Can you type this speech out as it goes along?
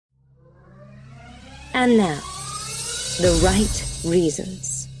And now, the right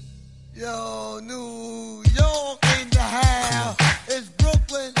reasons. Yo, New York in the house. It's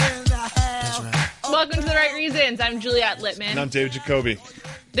Brooklyn in the house. Right. Welcome to The Right Reasons. I'm Juliet Litman. And I'm David Jacoby.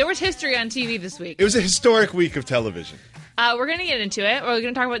 There was history on TV this week. It was a historic week of television. We're going to get into it. We're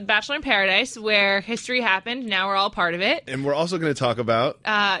going to talk about Bachelor in Paradise, where history happened. Now we're all part of it. And we're also going to talk about...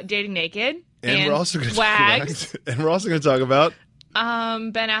 dating naked. And we're also going to Wags. And we're also going to talk about...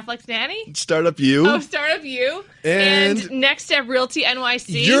 Ben Affleck's nanny. Startup You. Oh, Startup You. And Next Step Realty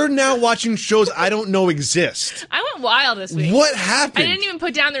NYC. You're now watching shows I don't know exist. I went wild this week. What happened? I didn't even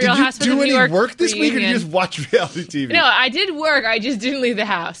put down the Real Housewives of New York. Did you do any work this week, or did you reunion. just watch reality TV? No, I did work. I just didn't leave the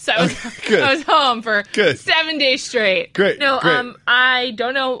house. I was, Good. I was home for Good. 7 days straight. Great. No, Great. I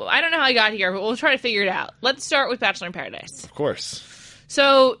don't know. I don't know how I got here, but we'll try to figure it out. Let's start with Bachelor in Paradise. Of course.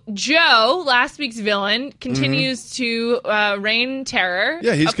 So Joe, last week's villain, continues to rain terror.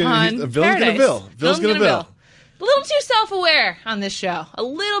 Yeah, he's upon a villain's Paradise. gonna bill. Villain's gonna bill. A little too self-aware on this show. A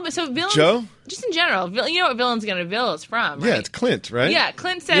little bit. So villains, Joe? just in general, you know what villain's gonna bill is from, right? Yeah, it's Clint, right? Yeah,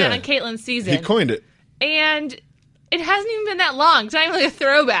 Clint said it on Caitlin's season. He coined it. And it hasn't even been that long. It's not even like a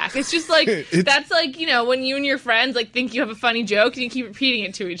throwback. It's just like, that's like, you know, when you and your friends like think you have a funny joke and you keep repeating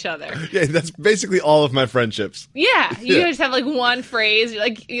it to each other. Yeah, that's basically all of my friendships. Yeah. You Yeah. just have like one phrase, you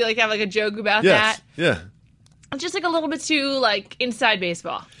have like a joke about Yes. that. Yeah. It's just like a little bit too like inside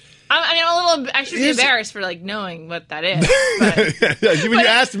baseball. I should be embarrassed for like knowing what that is. But When you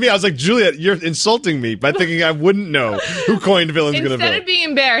asked me, I was like, Juliet, you're insulting me by thinking I wouldn't know who coined villain's gonna bill. instead of being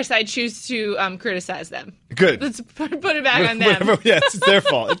embarrassed, I choose to criticize them. Good. Let's put it back on them. Whatever. Yeah, it's their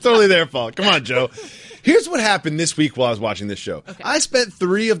fault. It's totally their fault. Come on, Joe. Here's what happened this week while I was watching this show. Okay. I spent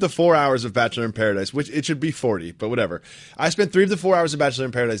 3 of the 4 hours of Bachelor in Paradise, which it should be 40, but whatever. I spent 3 of the 4 hours of Bachelor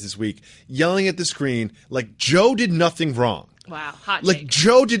in Paradise this week yelling at the screen like Joe did nothing wrong. Wow, hot Like take.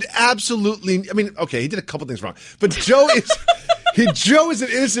 Joe did absolutely. I mean, okay, he did a couple things wrong, but Joe is Joe is an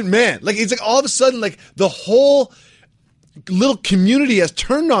innocent man. Like it's like all of a sudden, like the whole little community has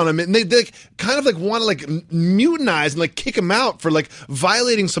turned on him, and they like, kind of like want to like mutinize and like kick him out for like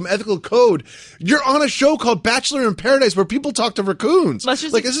violating some ethical code. You're on a show called Bachelor in Paradise where people talk to raccoons. This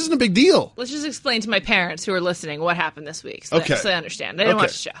isn't a big deal. Let's just explain to my parents who are listening what happened this week so they understand. They didn't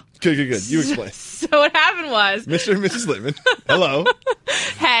watch the show. Good. You explain. So what happened was... Mr. and Mrs. Litman, hello.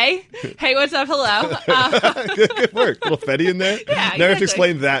 Hey, what's up? Hello. Good work. Little Fetty in there? Yeah, Now you have exactly. to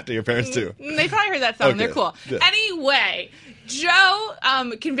explain that to your parents, too. They probably heard that song. Okay. They're cool. Yeah. Anyway, Joe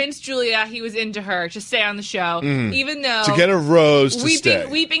convinced Julia he was into her to stay on the show, even though... To get a rose to stay.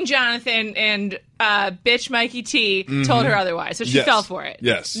 Weeping Jonathan and bitch Mikey T told her otherwise, so she Yes. fell for it.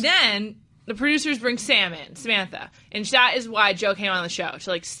 Yes. Then the producers bring Sam in, Samantha, and that is why Joe came on the show, to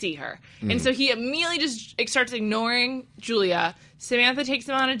like see her. And so he immediately just starts ignoring Julia. Samantha takes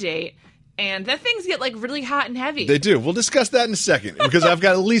him on a date, and then things get like really hot and heavy. They do. We'll discuss that in a second because I've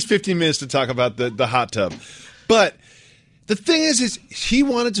got at least 15 minutes to talk about the hot tub. But the thing is he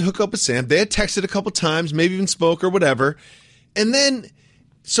wanted to hook up with Sam. They had texted a couple times, maybe even spoke or whatever. And then,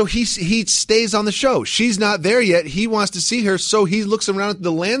 so he stays on the show. She's not there yet. He wants to see her, so he looks around at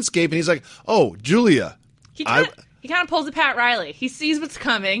the landscape and he's like, oh, Julia. He kind of pulls a Pat Riley. He sees what's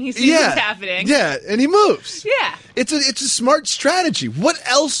coming. He sees what's happening. Yeah, and he moves. Yeah. It's a smart strategy. What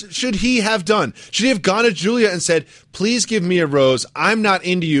else should he have done? Should he have gone to Julia and said, please give me a rose. I'm not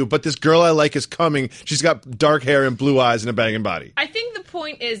into you, but this girl I like is coming. She's got dark hair and blue eyes and a banging body. I think the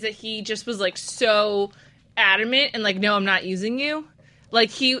point is that he just was like so adamant and like, no, I'm not using you.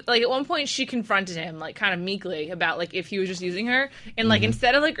 Like at one point she confronted him like kind of meekly about like if he was just using her, and like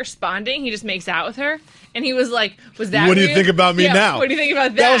instead of like responding, he just makes out with her, and he was like, was that What do you weird? think about me now? What do you think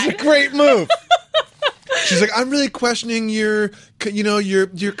about that? That was a great move. She's like, I'm really questioning your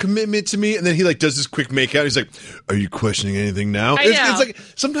commitment to me. And then he like does this quick make out. He's like, are you questioning anything now? I know. It's like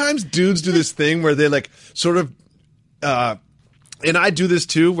sometimes dudes do this thing where they like sort of, and I do this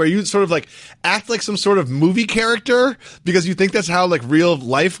too, where you sort of like act like some sort of movie character because you think that's how like real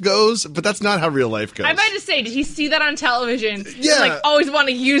life goes, but that's not how real life goes. I'm about to say, did he see that on television? Yeah. And, like always want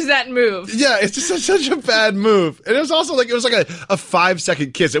to use that move. Yeah, it's just such a bad move. And it was also like a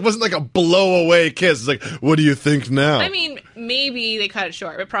 5-second kiss. It wasn't like a blow away kiss. It's like, what do you think now? I mean, maybe they cut it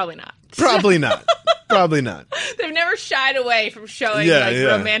short, but probably not. Probably not. Probably not. They've never shied away from showing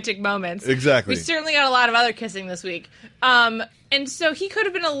romantic moments. Exactly. We certainly got a lot of other kissing this week. And so he could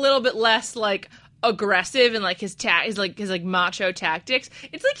have been a little bit less like, aggressive and like his macho tactics.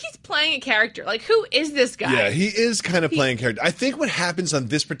 It's like he's playing a character. Like, who is this guy? Yeah, he is kind of playing character. I think what happens on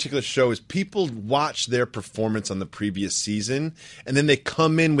this particular show is people watch their performance on the previous season, and then they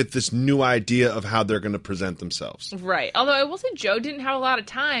come in with this new idea of how they're going to present themselves. Right. Although I will say Joe didn't have a lot of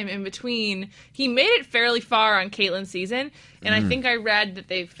time in between. He made it fairly far on Caitlin's season, and I think I read that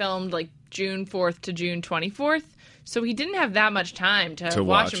they filmed like June 4th to June 24th. So he didn't have that much time to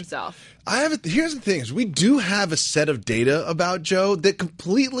watch himself. Here's the thing: is we do have a set of data about Joe that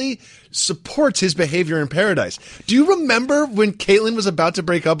completely supports his behavior in Paradise. Do you remember when Caitlyn was about to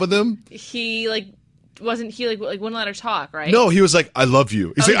break up with him? He wouldn't let her talk, right? No, he was like, "I love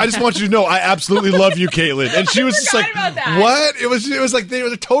you." He's like, "I just want you to know, I absolutely love you, Caitlyn." And she was just like, about that. "What?" It was like they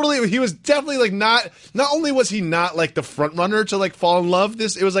were totally. He was definitely like not. Not only was he not like the front runner to like fall in love.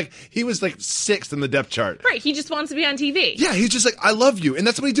 It was like he was like sixth in the depth chart. Right. He just wants to be on TV. Yeah, he's just like, "I love you," and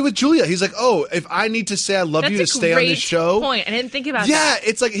that's what he did with Julia. He's like, "Oh, if I need to say I love you to stay on this show." Point. I didn't think about that. Yeah,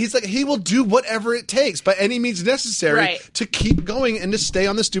 it's like he's like he will do whatever it takes by any means necessary to keep going and to stay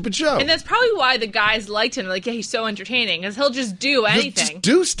on the stupid show. And that's probably why the guys liked him. Like, yeah, he's so entertaining because he'll just do anything. Just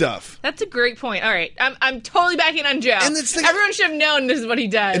do stuff. That's a great point. All right, I'm totally backing on Joe. And everyone should have known this is what he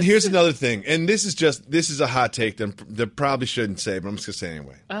does. And here's another thing, and this is a hot take that probably shouldn't say, but I'm just gonna say it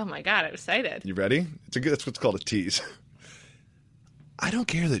anyway. Oh my god, I'm excited. You ready? That's what's called a tease. I don't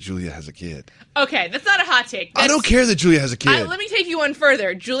care that Julia has a kid. Okay, that's not a hot take. I don't care that Julia has a kid. Let me take you one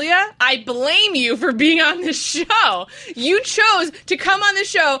further. Julia, I blame you for being on this show. You chose to come on this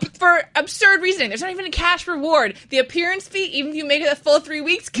show for absurd reasoning. There's not even a cash reward. The appearance fee, even if you make it a full 3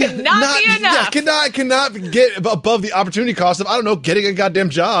 weeks, cannot be enough. Yeah, cannot get above the opportunity cost of, I don't know, getting a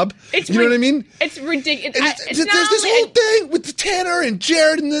goddamn job. You know what I mean? It's ridiculous. There's this whole thing with Tanner and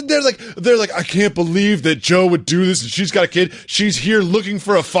Jared, and they're like, I can't believe that Joe would do this, and she's got a kid. She's here looking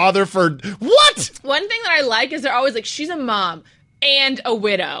for a father for what? One thing that I like is they're always like, she's a mom and a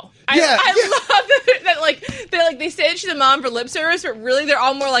widow. I love that they say that she's a mom for lip service, but really they're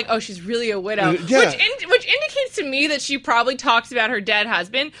all more like, oh, she's really a widow. Yeah. Which indicates to me that she probably talks about her dead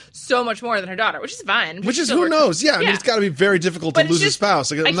husband so much more than her daughter, which is fine. Which is, who knows? Yeah, I mean, it's got to be very difficult to lose a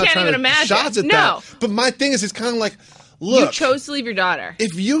spouse. Like, I'm not trying to imagine. Shots at that. But my thing is, it's kind of like, look, you chose to leave your daughter.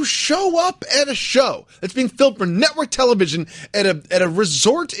 If you show up at a show that's being filmed for network television at a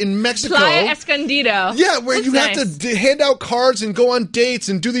resort in Mexico, Playa Escondido, yeah, where you have to hand out cards and go on dates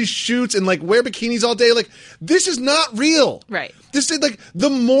and do these shoots and like wear bikinis all day, like this is not real, right? This is like the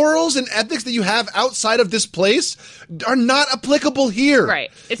morals and ethics that you have outside of this place are not applicable here,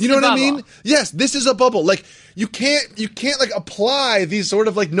 right? It's you know what I mean? Yes, this is a bubble. Like you can't like apply these sort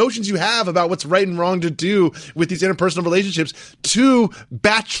of like notions you have about what's right and wrong to do with these interpersonal relationships to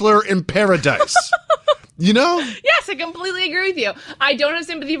Bachelor in Paradise. You know? Yes, I completely agree with you. I don't have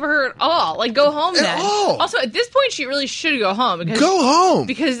sympathy for her at all. Like, go home then. Also, at this point, she really should go home.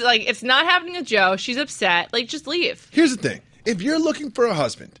 Because, like, it's not happening with Joe. She's upset. Like, just leave. Here's the thing. If you're looking for a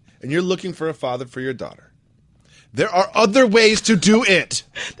husband and you're looking for a father for your daughter, there are other ways to do it.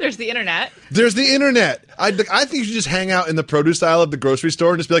 There's the internet. I think you should just hang out in the produce aisle of the grocery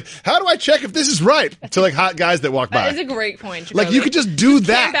store and just be like, how do I check if this is right? To like hot guys that walk by. That is a great point, Jacoby. Like you could just do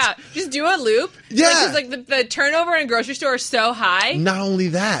that. Camp out. Just do a loop. Yeah. Because the turnover in a grocery store is so high. Not only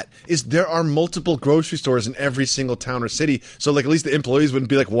that, is there are multiple grocery stores in every single town or city. So like at least the employees wouldn't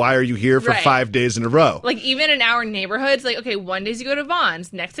be like, why are you here for 5 days in a row? Like even in our neighborhoods, like, okay, one day you go to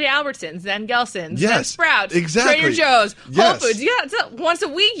Vons, next day Albertsons, then Gelson's, then Sprouts, exactly. Trader Joe's, Whole Foods. Once a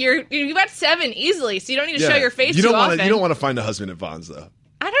week, you've got 7 easily, so you don't need to show your face too often. You don't want to find a husband at Vons, though.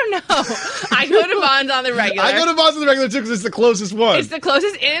 I don't know. I go to Vons on the regular. I go to Vons on the regular, too, because it's the closest one. It's the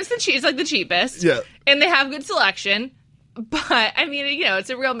closest, and it's like the cheapest. Yeah. And they have good selection. But, I mean,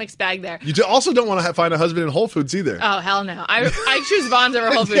 it's a real mixed bag there. You also don't want to find a husband in Whole Foods either. Oh, hell no. I choose Vons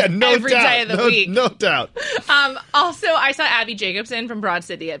over Whole Foods every day of the week. No doubt. Also, I saw Abby Jacobson from Broad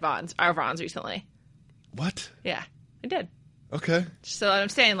City at Vons recently. What? Yeah, I did. Okay. So I'm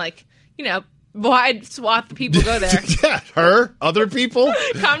saying, like, wide swath of people go there. Yeah, her, other people,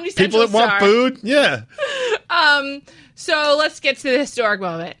 Comedy Central people that want food. Yeah. So let's get to the historic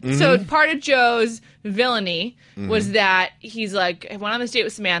moment. Mm-hmm. So part of Joe's villainy was that he's like, I went on this date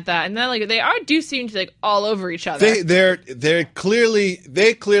with Samantha, and then like they do seem to like all over each other. They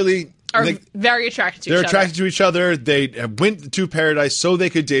clearly are very attracted to each other. They're attracted to each other. They went to Paradise so they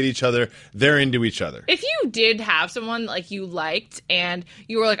could date each other. They're into each other. If you did have someone like you liked and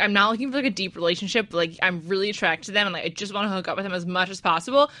you were like, I'm not looking for like a deep relationship, but like I'm really attracted to them and like I just want to hook up with them as much as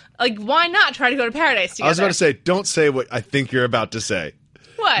possible, like why not try to go to Paradise together? I was about to say, don't say what I think you're about to say.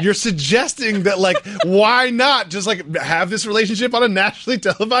 What? what? You're suggesting that, like, why not just, like, have this relationship on a nationally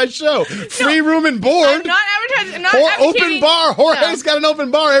televised show? Free room and board. I'm not advertising. I'm not Open advocating- bar. Jorge's got an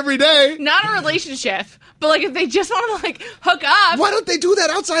open bar every day. Not a relationship. But, like, if they just want to, like, hook up. Why don't they do that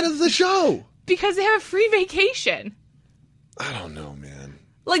outside of the show? Because they have a free vacation. I don't know, man.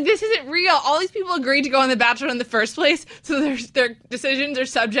 Like, this isn't real. All these people agreed to go on The Bachelor in the first place, so their decisions are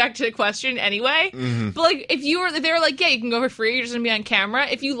subject to question anyway. Mm-hmm. But, like, if they were like, yeah, you can go for free, you're just going to be on camera.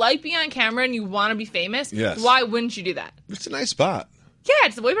 If you like being on camera and you want to be famous, Yes. why wouldn't you do that? It's a nice spot. Yeah,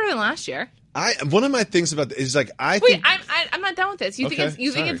 it's way better than last year. One of my things about is, like, Wait, think... I'm not done with this. You Okay,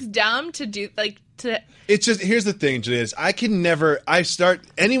 think it's dumb to do, like, to... It's just, here's the thing, Juliet,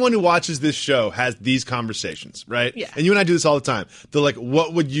 anyone who watches this show has these conversations, right? Yeah. And you and I do this all the time. They're like,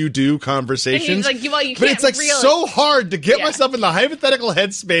 what would you do conversations. And you but can't it's like really... so hard to get Yeah. myself in the hypothetical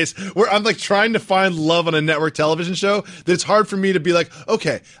headspace where I'm like trying to find love on a network television show that it's hard for me to be like,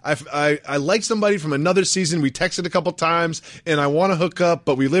 okay, I like somebody from another season. We texted a couple times and I want to hook up,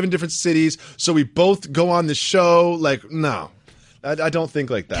 but we live in different cities. So we both go on the show. Like, no, I don't think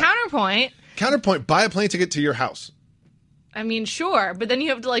like that. Counterpoint, buy a plane ticket to your house. I mean, sure, but then you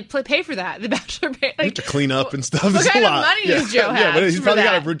have to like pay for that. The Bachelor, You have to clean up and stuff. What It's kind a of lot. money does Joe have? But he's for probably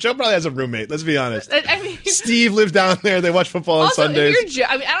that? Joe probably has a roommate. Let's be honest. I mean, Steve lives down there. They watch football on also, Sundays. if you're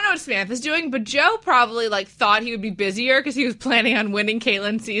Joe, I mean, I don't know what Samantha's doing, but Joe probably like thought he would be busier because he was planning on winning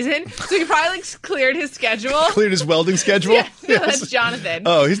Caitlin's season, so he probably like cleared his schedule. Cleared his welding schedule. Yeah, no, that's Jonathan.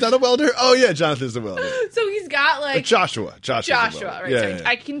 Oh, he's not a welder. Oh yeah, Jonathan's a welder. So he's got like Joshua, right? Yeah, Yeah.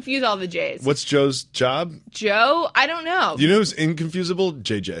 I confuse all the J's. What's Joe's job? Joe? I don't know. You know who's inconfusable?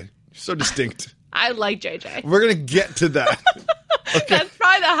 JJ. So distinct. I like JJ. We're gonna get to that. Okay. That's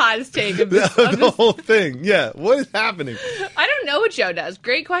probably the hottest take of this. The whole thing. Yeah. What is happening? I don't know what Joe does.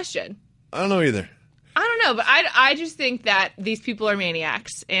 Great question. I don't know either. I don't know, but I just think that these people are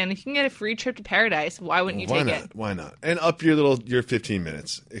maniacs, and if you can get a free trip to paradise, why wouldn't you take it? Why not? And up your 15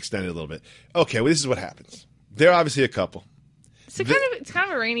 minutes, extend it a little bit. Okay, well, this is what happens. They're obviously a couple. It's kind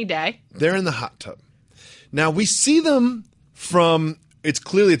of a rainy day. They're in the hot tub. Now we see them from.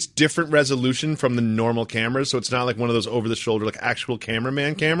 It's different resolution from the normal cameras, so it's not like one of those over the shoulder like actual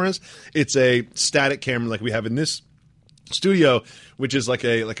cameraman cameras. It's a static camera like we have in this studio, which is like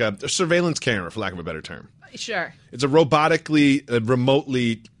a surveillance camera, for lack of a better term. Sure. It's a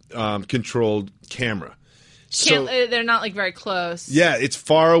remotely controlled camera. So They're not like very close. yeah, it's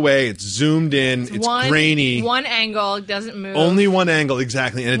far away. It's zoomed in. It's grainy. One angle, it doesn't move. Only one angle,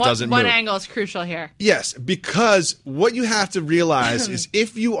 exactly, and it doesn't move. One angle is crucial here. Yes, because what you have to realize is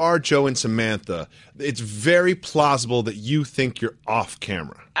if you are Joe and Samantha, it's very plausible that you think you're off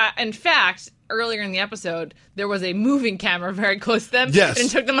camera. In fact, earlier in the episode, there was a moving camera very close to them. Yes. And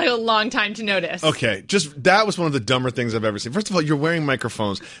it took them like a long time to notice. Okay, that was one of the dumber things I've ever seen. First of all, you're wearing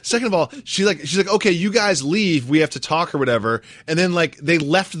microphones. Second of all, she's like, okay, you guys leave, we have to talk or whatever, and then like they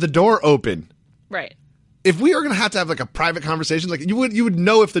left the door open. Right. If we are going to have like a private conversation, like you would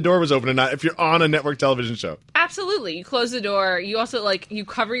know if the door was open or not if you're on a network television show. Absolutely. You close the door. You also like you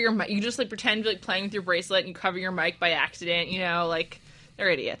cover your mic. You just like pretend you're like playing with your bracelet and you cover your mic by accident. You know, like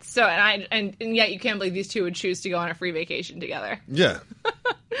they're idiots. So and yet you can't believe these two would choose to go on a free vacation together. Yeah.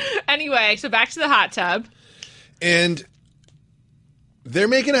 Anyway, so back to the hot tub. And they're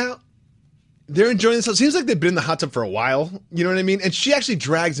making out. They're enjoying themselves. Seems like they've been in the hot tub for a while. You know what I mean? And she actually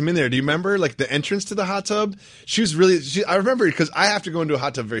drags him in there. Do you remember, like, the entrance to the hot tub? I remember because I have to go into a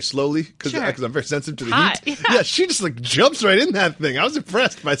hot tub very slowly because Sure. I'm very sensitive to the Hot, heat. yeah. She just, like, jumps right in that thing. I was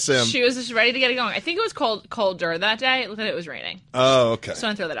impressed by Sam. She was just ready to get it going. I think it was colder that day. It looked like it was raining. Oh, okay. So I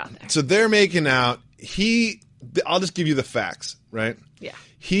want to throw that out there. So they're making out. I'll just give you the facts, right? Yeah.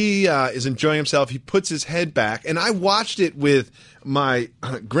 He is enjoying himself. He puts his head back. And I watched it with my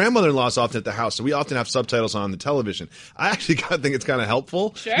grandmother-in-law's often at the house, so we often have subtitles on the television. I actually think it's kind of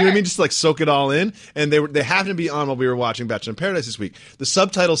helpful. Sure. You know what I mean? Just to, like, soak it all in. And they happened to be on while we were watching Bachelor in Paradise this week. The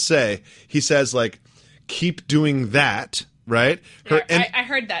subtitles he says, like, keep doing that, right? I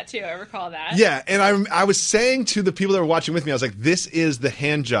heard that, too. I recall that. Yeah, and I was saying to the people that were watching with me, I was like, this is the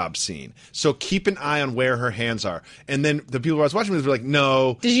hand job scene. So keep an eye on where her hands are. And then the people who I was watching with were like,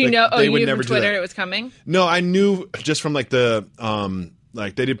 no. Did you like, know? they You would knew never from do Twitter that. it was coming? No, I knew just from like the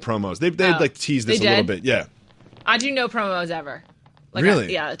like they did promos. They like teased this They a little did? bit. Yeah. I do no promos ever. Like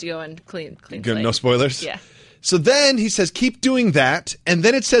Really? yeah, to go and clean Good, slate. no spoilers? Yeah. So then he says, keep doing that. And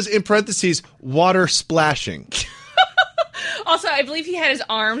then it says in parentheses, water splashing. Also, I believe he had his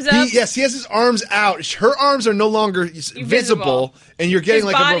arms up. He has his arms out. Her arms are no longer visible, and you're getting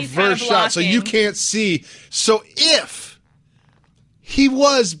His like a body's reverse kind of shot, so you blocking. can't see. So if he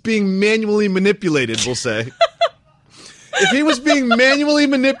was being manually manipulated, we'll say, If he was being manually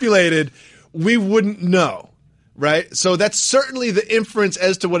manipulated, we wouldn't know. Right? So that's certainly the inference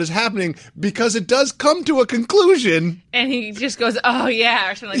as to what is happening because it does come to a conclusion. And he just goes, oh,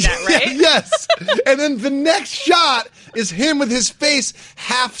 yeah, or something like that, right? Yes. And then the next shot is him with his face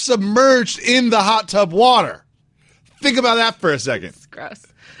half submerged in the hot tub water. Think about that for a second. It's gross.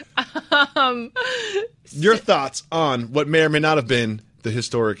 Your thoughts on what may or may not have been the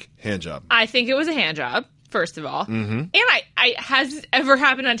historic hand job? I think it was a hand job, first of all. Mm-hmm. And has this ever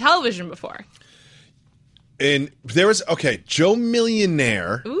happened on television before? And there was, Joe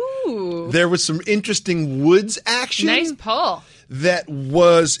Millionaire. Ooh. There was some interesting woods action. Nice pull. That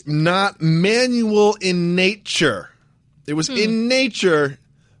was not manual in nature. It was in nature.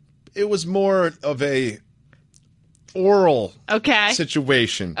 It was more of a oral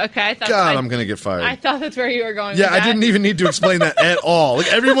situation. Okay. I'm going to get fired. I thought that's where you were going Yeah, with I that. didn't even need to explain that at all.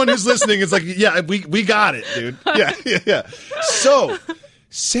 Like everyone who's listening is like, yeah, we got it, dude. Yeah. So,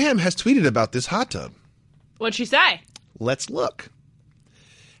 Sam has tweeted about this hot tub. What'd she say? Let's look.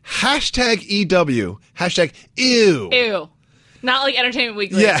 #EW. #ew. Ew. Not like Entertainment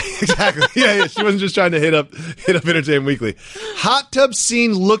Weekly. Yeah, exactly. Yeah. She wasn't just trying to hit up Entertainment Weekly. Hot tub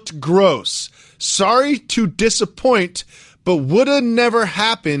scene looked gross. Sorry to disappoint, but woulda never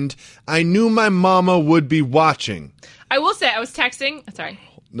happened. I knew my mama would be watching. I will say, I was texting. Sorry.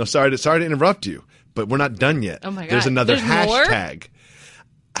 No, sorry to interrupt you, but we're not done yet. Oh my God. There's another hashtag.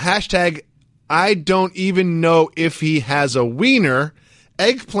 Hashtag, I don't even know if he has a wiener.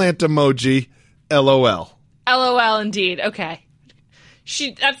 Eggplant emoji. LOL. LOL, indeed. Okay.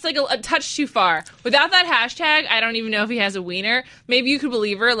 That's like a touch too far. Without that hashtag, I don't even know if he has a wiener. Maybe you could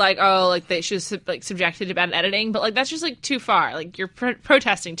believe her, like, oh, like that she was like subjected to bad editing, but like that's just like too far. Like you're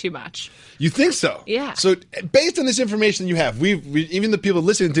protesting too much. You think so? Yeah. So based on this information you have, we even the people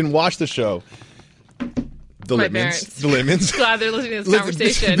listening didn't watch the show. The Litmans. Glad they're listening to this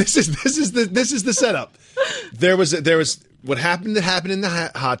conversation. This is the setup. There was what happened in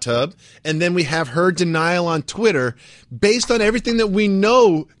the hot tub, and then we have her denial on Twitter based on everything that we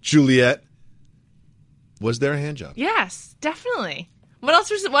know. Juliet, was there a hand job? Yes, definitely. What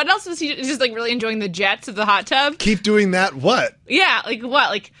else was he just like really enjoying the jets of the hot tub? Keep doing that. What? Yeah, like what?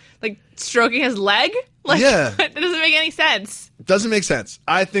 Like stroking his leg? Like, yeah, that doesn't make any sense. Doesn't make sense.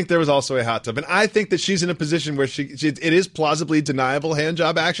 I think there was also a hot tub, and I think that she's in a position where it is plausibly deniable hand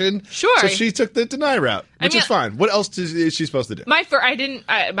job action. Sure. So she took the deny route, which is fine. What else is she supposed to do? My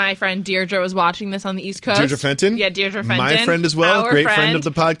friend Deirdre was watching this on the East Coast. Deirdre Fenton? Yeah, Deirdre Fenton. My friend as well. Great friend of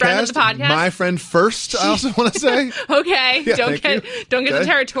the podcast. My friend first, I also want to say. Okay. Yeah, don't get the Okay.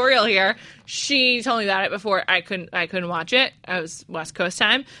 territorial here. She told me about it before I couldn't watch it. I was West Coast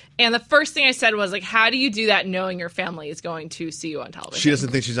time. And the first thing I said was like, how do you do that knowing your family is going to see you on television? She doesn't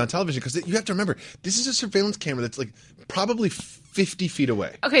think she's on television because you have to remember, this is a surveillance camera that's like probably 50 feet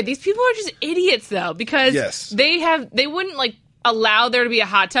away. Okay, these people are just idiots though, because they wouldn't like allow there to be a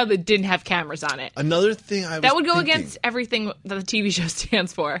hot tub that didn't have cameras on it. Another thing that would go against everything that the TV show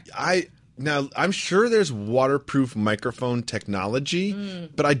stands for. Now, I'm sure there's waterproof microphone technology,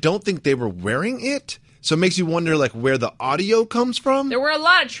 but I don't think they were wearing it. So it makes you wonder, like, where the audio comes from. There were a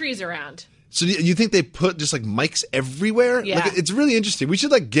lot of trees around. So you think they put just, like, mics everywhere? Yeah. Like, it's really interesting. We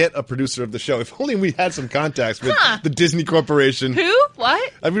should, like, get a producer of the show. If only we had some contacts with the Disney Corporation. Who?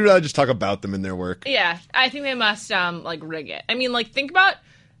 What? I'd rather just talk about them and their work. Yeah, I think they must, like, rig it. I mean, like, think about...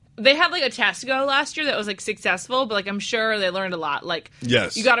 They had, like, a test go last year that was, like, successful, but, like, I'm sure they learned a lot. Like,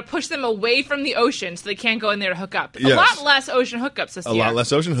 yes. You got to push them away from the ocean so they can't go in there to hook up. Yes. A lot less ocean hookups this year. A lot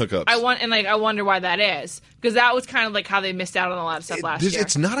less ocean hookups. I wonder why that is. Because that was kind of, like, how they missed out on a lot of stuff last year.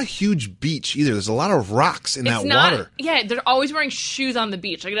 It's not a huge beach, either. There's a lot of rocks in that water. Yeah, they're always wearing shoes on the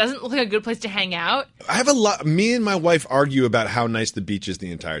beach. Like, it doesn't look like a good place to hang out. Me and my wife argue about how nice the beach is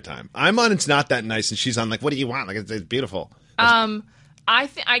the entire time. I'm on it's not that nice, and she's on, like, what do you want? Like, it's beautiful.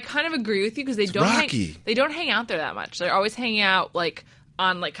 I kind of agree with you because they don't hang out there that much. They're always hanging out like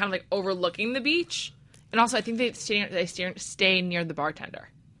on like kind of like overlooking the beach, and also I think they stay near the bartender.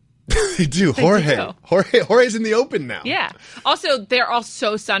 They do. Jorge's in the open now. Yeah. Also, they're all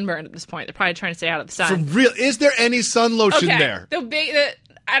so sunburned at this point. They're probably trying to stay out of the sun. For real, is there any sun lotion there?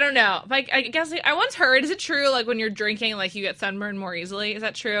 I don't know. Like I guess I once heard. Is it true? Like when you're drinking, like you get sunburned more easily? Is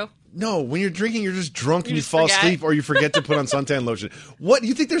that true? No, when you're drinking, you're just drunk and you fall asleep or you forget to put on suntan lotion. What?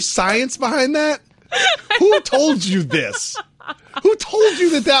 You think there's science behind that? Who told you this? Who told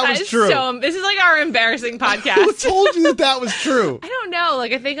you that was true? This is like our embarrassing podcast. Who told you that was true? I don't know.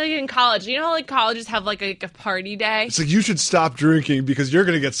 Like I think like in college, you know how like colleges have like a party day? It's like you should stop drinking because you're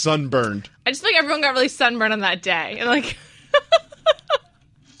going to get sunburned. I just feel like everyone got really sunburned on that day. And like,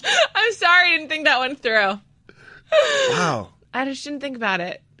 I'm sorry I didn't think that went through. Wow. I just didn't think about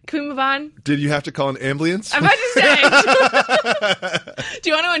it. Can we move on? Did you have to call an ambulance? I'm about to say. Do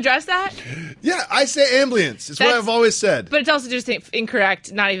you want to address that? Yeah, I say ambulance. It's what That's- I've always said. But it's also just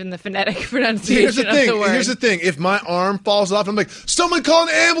incorrect, not even the phonetic pronunciation Here's the of thing. the word. Here's the thing. If my arm falls off, I'm like, someone call an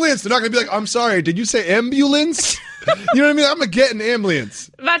ambulance. They're not going to be like, I'm sorry. Did you say ambulance? You know what I mean? I'm going to get an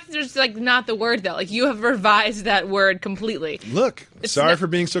ambulance. That's just like not the word though. Like you have revised that word completely. Look, sorry not- for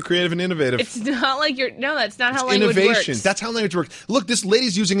being so creative and innovative. It's not like you're. No, that's not how language Innovation. works. That's how language works. Look, this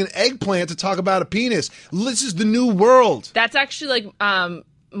lady's using an eggplant to talk about a penis. This is the new world. That's actually like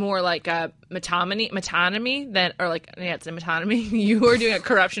more like metonymy than, or like it's a metonymy. You are doing a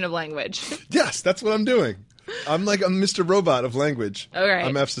corruption of language. Yes, that's what I'm doing. I'm like a Mr. Robot of language. All right.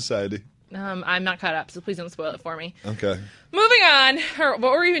 I'm F Society. I'm not caught up, so please don't spoil it for me. Okay. Moving on. What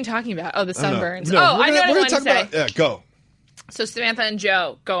were we even talking about? Oh, the I don't know. sunburns. No, I know we're what I gonna wanted to talk say. about. Yeah, go. So Samantha and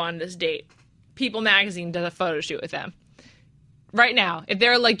Joe go on this date. People Magazine does a photo shoot with them. Right now, if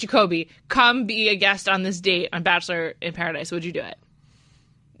they're like, Jacoby, come be a guest on this date on Bachelor in Paradise, would you do it?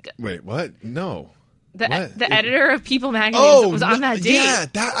 Wait, what? No. The What? editor of People Magazine was on that date. Yeah,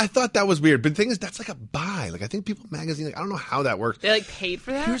 I thought that was weird. But the thing is, that's like a buy. Like, I think People Magazine, like, I don't know how that works. They like paid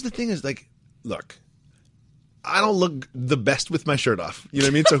for that? Here's the thing is, like, look, I don't look the best with my shirt off. You know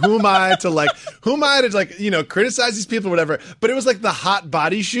what I mean? So who am I to like, you know, criticize these people or whatever? But it was like the hot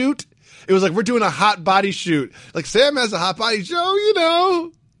body shoot. It was like, we're doing a hot body shoot. Like, Sam has a hot body show, you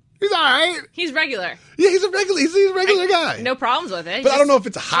know. He's all right. He's regular. Yeah, he's a regular guy. No problems with it. But I don't know if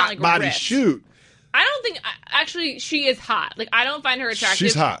it's a not hot like body ripped. shoot. I don't think, actually, she is hot. Like, I don't find her attractive.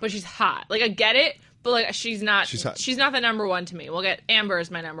 She's hot. But she's hot. Like, I get it, but like, she's not. She's hot. She's not the number one to me. We'll get Amber is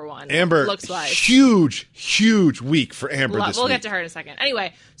my number one. Amber, looks like huge week for Amber this we'll week. get to her in a second.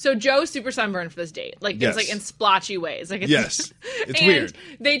 Anyway, so Joe's super sunburned for this date. Like, Yes. it's like in splotchy ways. Like, it's, Yes. It's and weird.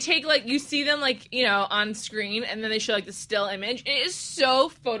 They take like, you see them like, you know, on screen, and then they show like the still image. It is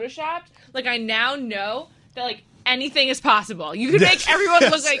so photoshopped. Like, I now know that like anything is possible. You could make everyone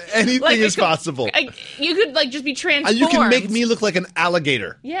look like anything is possible. Like, you could like just be transformed. You can make me look like an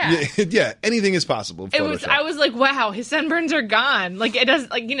alligator. Yeah. Yeah, anything is possible. In Photoshop. I was like, wow, his sunburns are gone. Like, it does,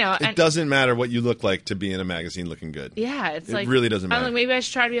 like, you know. It doesn't matter what you look like to be in a magazine looking good. Yeah, it's It like. really doesn't matter. I'm like, maybe I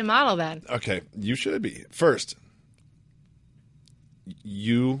should try to be a model then. Okay, you should be. First,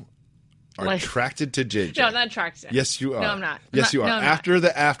 you are Like- attracted to JJ. No, I'm not attracted. Yes, you are. No, I'm not. Yes, you are. No, I'm not. After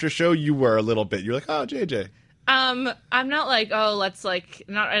the after show, you were a little bit. You're like, oh, JJ. I'm not like, oh, let's like,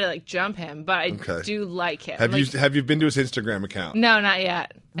 not ready to like jump him, but I Okay. do like him. Have Like, you been to his Instagram account? No, not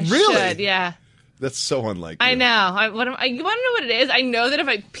yet. I Really? should, yeah. That's so unlike I you. know. You want to know what it is? I know that if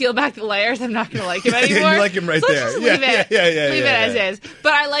I peel back the layers, I'm not going to like him anymore. you like him right So let's there. just Yeah, leave it. yeah, Leave yeah, it as is.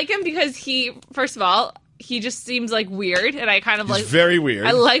 But I like him because he, first of all, he just seems like weird, and I kind of He's like. very weird.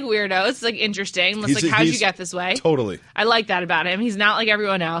 I like weirdos. It's like interesting. It's He's- like, how'd you he's- get this way? Totally. I like that about him. He's not like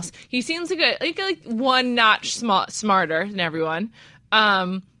everyone else. He seems like one notch smarter than everyone.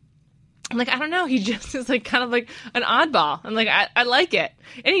 I'm like, I don't know. He just is like kind of like an oddball. I'm like, I like it.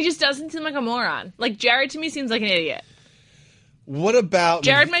 And he just doesn't seem like a moron. Like, Jared to me seems like an idiot. What about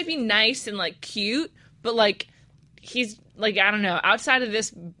Jared might be nice and like cute, but like he's like, I don't know. Outside of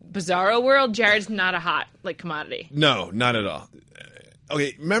this bizarro world, Jared's not a hot like commodity. No, not at all.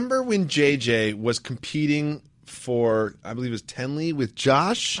 Okay, remember when JJ was competing for, I believe it was Tenley with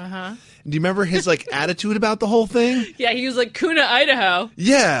Josh? Uh-huh. Do you remember his like attitude about the whole thing? Yeah, he was like Kuna, Idaho.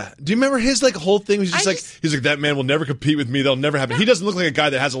 Yeah. Do you remember his like whole thing? Was just I like just- he's like, that man will never compete with me. That'll never happen. He doesn't look like a guy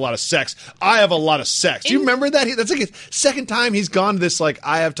that has a lot of sex. I have a lot of sex. Do you remember that? That's like his second time he's gone to this like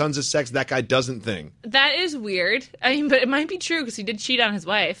I have tons of sex. That guy doesn't thing. That is weird. I mean, but it might be true because he did cheat on his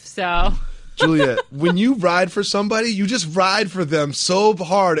wife. So Juliet, when you ride for somebody, you just ride for them so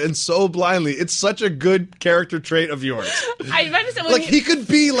hard and so blindly. It's such a good character trait of yours. I meant to say when Like he could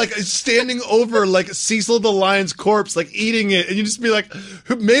be like standing over like Cecil the lion's corpse, like eating it, and you just be like,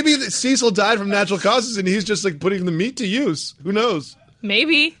 maybe Cecil died from natural causes, and he's just like putting the meat to use. Who knows?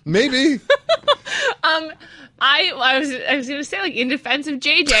 maybe. Maybe. I was going to say, like, in defense of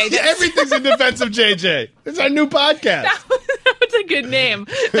JJ. Yeah, everything's in defense of JJ. It's our new podcast. That was a good name.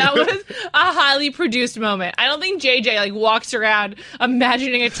 That was a highly produced moment. I don't think JJ like walks around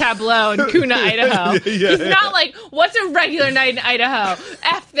imagining a tableau in Kuna, Idaho. He's not like, what's a regular night in Idaho?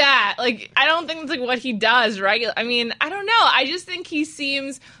 F that. Like, I don't think it's like what he does regular. I mean, I don't know. I just think he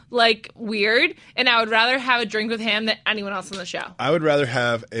seems like weird, and I would rather have a drink with him than anyone else on the show. I would rather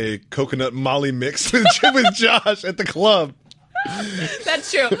have a coconut Molly mix with Josh at the club.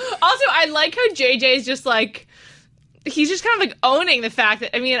 That's true. Also, I like how JJ is just like he's just kind of like owning the fact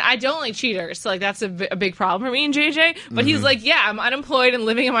that, I mean, I don't like cheaters, so like that's a big problem for me and JJ. But he's like, yeah, I'm unemployed and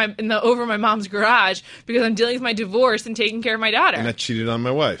living over my mom's garage because I'm dealing with my divorce and taking care of my daughter. And I cheated on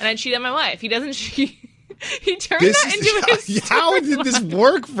my wife. He doesn't cheat. He turned that into his How did this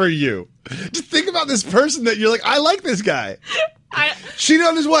work for you? Just think about this person that you're like, I like this guy. Cheated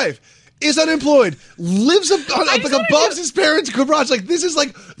on his wife. Is unemployed, lives above his parents' garage. Like, this is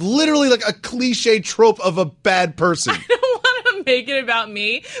like literally like a cliche trope of a bad person. I don't want to make it about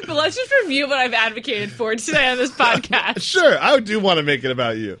me, but let's just review what I've advocated for today on this podcast. Sure, I do want to make it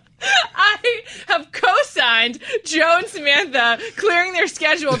about you. I have co-signed Joe and Samantha clearing their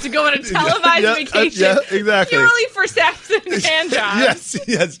schedule to go on a televised vacation exactly. purely for sex and hand jobs.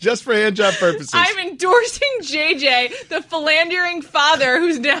 Yes, just for hand job purposes. I'm endorsing JJ, the philandering father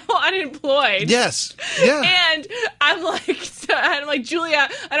who's now unemployed. Yes, yeah. And I'm like,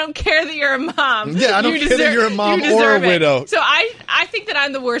 Juliet, I don't care that you're a mom. Yeah, I don't care that you're a mom or a widow. So I think that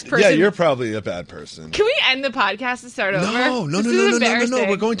I'm the worst person. Yeah, you're probably a bad person. Can we end the podcast and start over? No.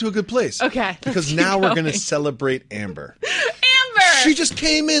 We're going to a good place. Okay. Because now we're going to celebrate Amber. Amber! She just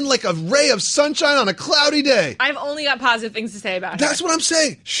came in like a ray of sunshine on a cloudy day. I've only got positive things to say about her. That's what I'm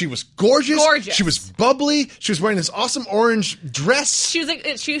saying. She was gorgeous. She was bubbly. She was wearing this awesome orange dress. She was like,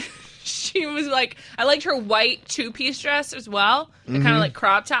 she was like, I liked her white two-piece dress as well. The kind of like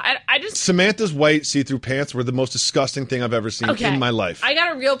crop top. I just Samantha's white see-through pants were the most disgusting thing I've ever seen in my life. I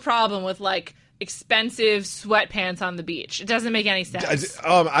got a real problem with like expensive sweatpants on the beach. It doesn't make any sense.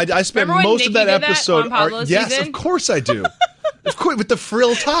 I spent most of that episode. Yes, season? Of course I do. Of course, with the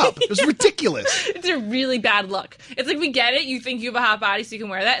frill top. It was ridiculous. It's a really bad look. It's like, we get it. You think you have a hot body so you can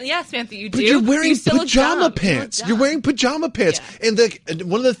wear that. And yeah, Samantha, you do. But you're wearing pajama pants. You're wearing pajama pants. Yeah. And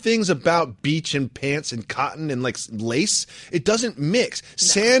one of the things about beach and pants and cotton and like lace, it doesn't mix. No.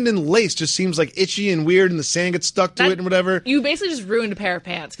 Sand and lace just seems like itchy and weird, and the sand gets stuck to it and whatever. You basically just ruined a pair of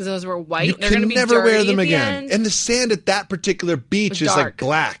pants because those were white. You can never wear them again. And the sand at that particular beach is like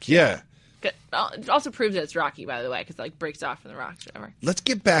black. Yeah. It also proves that it's rocky, by the way, because it like breaks off from the rocks or whatever. Let's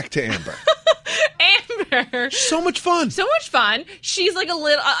get back to Amber. Amber. So much fun. She's like a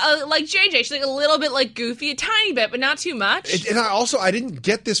little, like JJ, she's like a little bit like goofy, a tiny bit, but not too much. And I didn't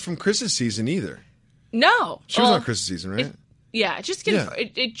get this from Chris's season either. No. She was on Chris's season, right?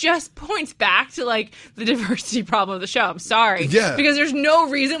 It just points back to like the diversity problem of the show. I'm sorry. Yeah. Because there's no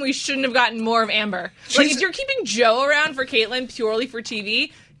reason we shouldn't have gotten more of Amber. Like, if you're keeping Joe around for Caitlyn purely for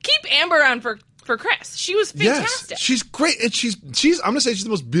TV, keep Amber around for Chris. She was fantastic. Yes, she's great, and she's I'm gonna say she's the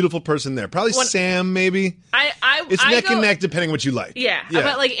most beautiful person there. Probably Sam, maybe. It's neck and neck depending on what you like. Yeah,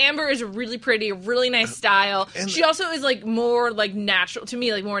 but like Amber is really pretty, really nice style. And she also is like more like natural to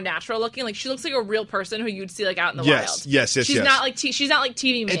me, like more natural looking. Like she looks like a real person who you'd see like out in the wild. Yes. She's not like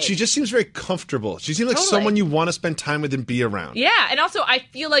TV made. And she just seems very comfortable. She seems like someone you want to spend time with and be around. Yeah, and also I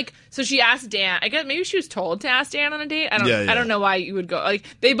feel like she asked Dan. I guess maybe she was told to ask Dan on a date. I don't know why you would go. Like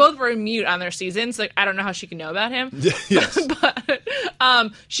they both were mute on their seasons. Like I don't know how she can know about him. Yes. But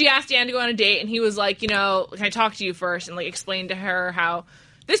she asked Dan to go on a date, and he was like, can I talk to you first? And like explain to her how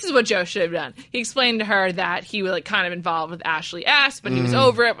this is what Joe should have done. He explained to her that he was like kind of involved with Ashley S, but he was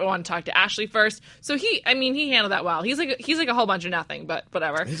over it, but wanted to talk to Ashley first. So he handled that well. He's like a whole bunch of nothing, but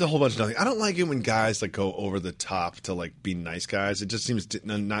whatever. He's a whole bunch of nothing. I don't like it when guys like go over the top to like be nice guys. It just seems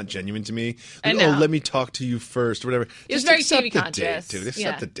not genuine to me. Like, oh, let me talk to you first or whatever. It's just very accept TV the conscious. Date, dude.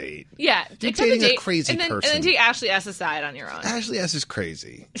 Accept the date. Yeah, you're dating a crazy person. And then take Ashley S aside on your own. Ashley S is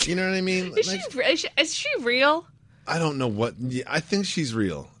crazy. You know what I mean? Is she real? I don't know what. Yeah, I think she's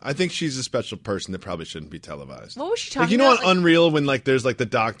real. I think she's a special person that probably shouldn't be televised. What was she talking about? You know, on Unreal when like there's like the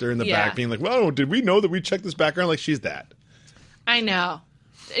doctor in the back being like, "Well, did we know that we checked this background?" Like she's that. I know.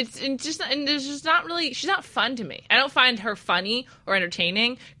 It's just not really. She's not fun to me. I don't find her funny or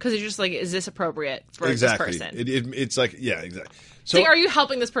entertaining because it's just like, is this appropriate for this person? It's like, yeah, exactly. So, like, are you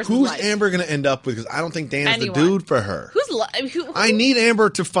helping this person's who's life? Amber going to end up with? Because I don't think Dan's the dude for her. Who? I need Amber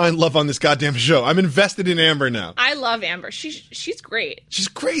to find love on this goddamn show. I'm invested in Amber now. I love Amber. She's great. She's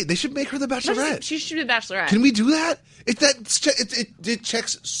great. They should make her the Bachelorette. She should be the Bachelorette. Can we do that? It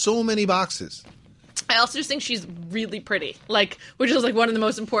checks so many boxes. I also just think she's really pretty, like, which is like one of the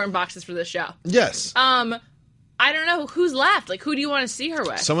most important boxes for this show. Yes. I don't know who's left. Like, who do you want to see her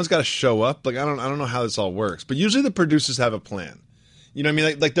with? Someone's got to show up. Like, I don't know how this all works, but usually the producers have a plan. You know what I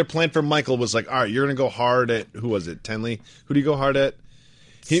mean? Like their plan for Michael was like, all right, you're going to go hard at, who was it, Tenley? Who do you go hard at?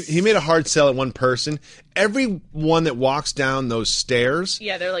 He made a hard sell at one person. Everyone that walks down those stairs,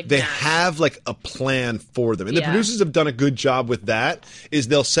 they have like a plan for them. And the producers have done a good job with that, is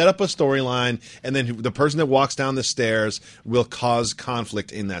they'll set up a storyline, and then the person that walks down the stairs will cause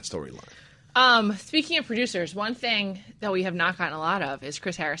conflict in that storyline. Speaking of producers, one thing that we have not gotten a lot of is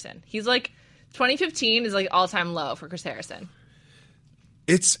Chris Harrison. He's like 2015 is like all-time low for Chris Harrison.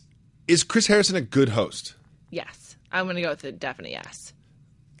 Is Chris Harrison a good host? Yes. I'm going to go with a definite yes.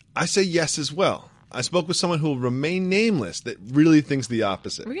 I say yes as well. I spoke with someone who will remain nameless that really thinks the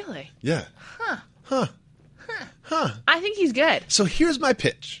opposite. Really? Yeah. Huh. I think he's good. So here's my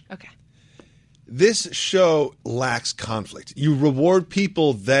pitch. Okay. This show lacks conflict. You reward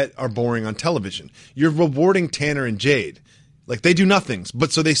people that are boring on television. You're rewarding Tanner and Jade. Like, they do nothing,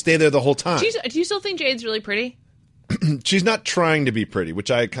 but so they stay there the whole time. Do you still think Jade's really pretty? She's not trying to be pretty, which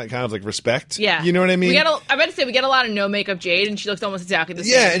I kind of like respect. Yeah. You know what I mean? I'm about to say we get a lot of no makeup Jade, and she looks almost exactly the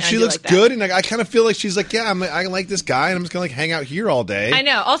same. Yeah, and she looks like good, and I kind of feel like she's like, yeah, I like this guy, and I'm just going to like hang out here all day. I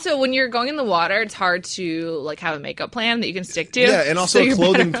know. Also, when you're going in the water, it's hard to like have a makeup plan that you can stick to. Yeah, and also so a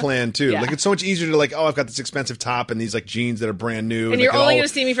clothing plan, too. Yeah. Like, it's so much easier to like, oh, I've got this expensive top and these like jeans that are brand new. And you're only going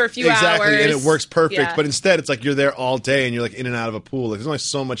to see me for a few hours. Exactly, and it works perfect. Yeah. But instead, it's like you're there all day, and you're like in and out of a pool. Like, there's only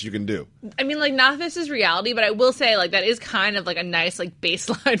so much you can do. I mean, like, not that this is reality, but I will say, like, that is kind of like a nice like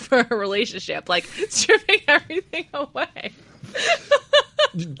baseline for a relationship, like stripping everything away.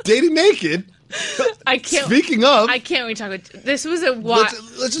 Dating naked. I can't. Speaking of, I can't wait to talk about this. Was a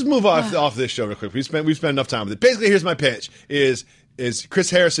let's just move off this show real quick. We've spent enough time with it. Basically, here's my pitch: is Chris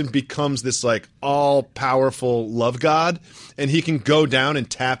Harrison becomes this like all powerful love god, and he can go down and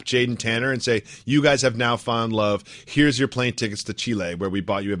tap Jade and Tanner and say, "You guys have now found love. Here's your plane tickets to Chile, where we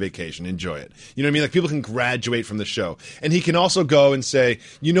bought you a vacation. Enjoy it." You know what I mean? Like, people can graduate from the show, and he can also go and say,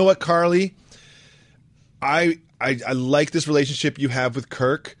 "You know what, Carly? I like this relationship you have with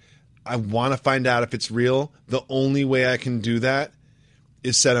Kirk. I want to find out if it's real. The only way I can do that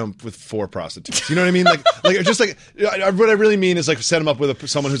is set him with 4 prostitutes." You know what I mean? Like just like what I really mean is like set him up with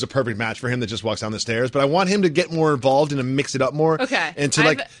someone who's a perfect match for him that just walks down the stairs. But I want him to get more involved and to mix it up more. Okay. And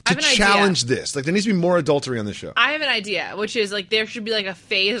to challenge this. Like, there needs to be more adultery on the show. I have an idea, which is like there should be like a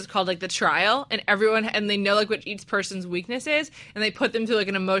phase called like the trial, and they know like what each person's weakness is, and they put them through like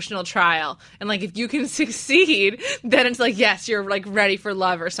an emotional trial. And like if you can succeed, then it's like, yes, you're like ready for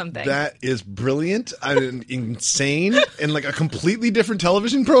love or something. That is brilliant. Insane, and like a completely different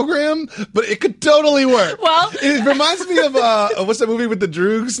television program, but it could totally work. Well, it reminds me of what's that movie with the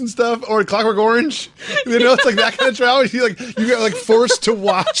Droogs and stuff, or Clockwork Orange? You know, it's like that kind of trial where you get like forced to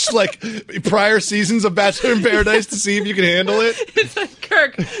watch like prior seasons of Bachelor in Paradise to see if you can handle it. It's like,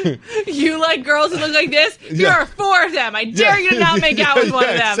 Kirk, you like girls who look like this? Here are 4 of them. I dare you to not make out with one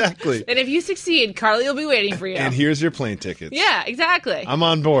of them. Exactly. And if you succeed, Carly will be waiting for you. And here's your plane tickets. Yeah, exactly. I'm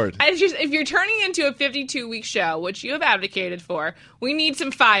on board. If you're turning into a 52-week show, which you have advocated for, we need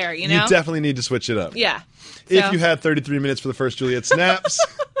some fire, you know? You definitely need to switch it up. Yeah. If you had 33 minutes for the first Juliet snaps,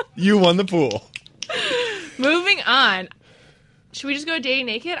 you won the pool. Moving on. Should we just go dating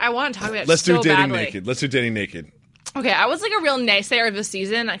naked? I want to talk about it Let's so do dating badly. naked. Let's do dating naked. Okay, I was like a real naysayer of the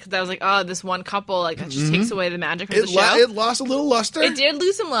season because I was like, oh, this one couple like that just takes away the magic from the show. It lost a little luster. It did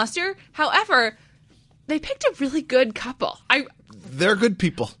lose some luster. However, they picked a really good couple. They're good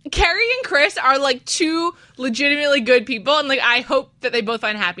people. Carrie and Chris are like 2 legitimately good people, and like I hope that they both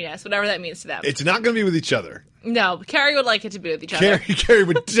find happiness, whatever that means to them. It's not going to be with each other. No, Carrie would like it to be with each other. Carrie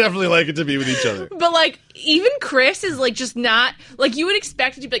would definitely like it to be with each other. But like even Chris is like just not like you would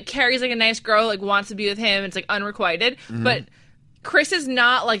expect it to be like Carrie's like a nice girl, like wants to be with him, it's like unrequited. Mm-hmm. But Chris is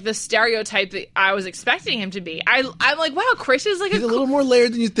not like the stereotype that I was expecting him to be. I'm like, wow, Chris is like he's a little more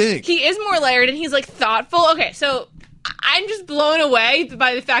layered than you think. He is more layered, and he's like thoughtful. Okay, so I'm just blown away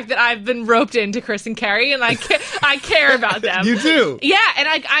by the fact that I've been roped into Chris and Carrie, and I care about them. You do, yeah.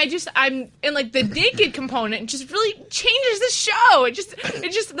 And I'm in like the naked component just really changes the show. It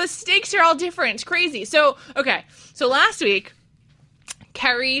just the stakes are all different. It's crazy. So okay, so last week,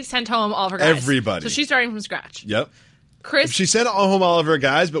 Carrie sent home all of her guys. Everybody. So she's starting from scratch. Yep. Chris, she sent home all of her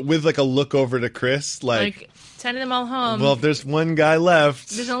guys, but with like a look over to Chris, like sending them all home. Well, if there's one guy left,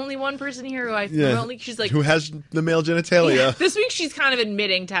 there's only one person here she's like who has the male genitalia. Yeah. This week she's kind of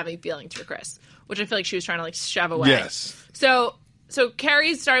admitting to having feelings for Chris, which I feel like she was trying to like shove away. Yes. So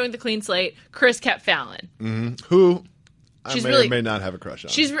Carrie's starting with the clean slate. Chris kept Fallon, who she's I may really, or may not have a crush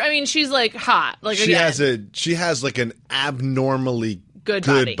on. She's like hot. Like she has like an abnormally good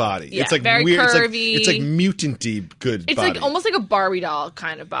body. Yeah, it's like very weird. curvy. It's like mutanty good it's body. It's like almost like a Barbie doll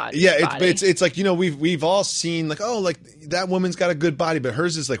kind of body. Yeah, it's like, you know, we've all seen like, oh, like that woman's got a good body, but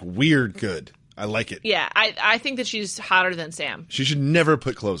hers is like weird good. I like it. Yeah, I think that she's hotter than Sam. She should never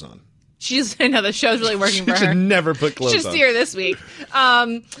put clothes on. I know the show's really working for her. She should never put clothes on. Should see her this week.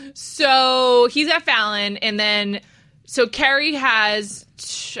 So he's at Fallon, and then so Carrie has,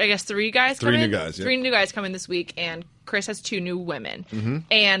 I guess, 3 guys come in. 3 new guys, yeah. 3 new guys come in this week, and Chris has 2 new women.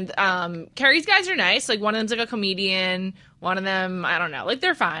 And Carrie's guys are nice. Like, one of them's like a comedian. One of them, I don't know. Like,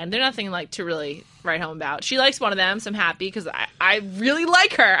 they're fine. They're nothing, like, to really write home about. She likes one of them, so I'm happy because I really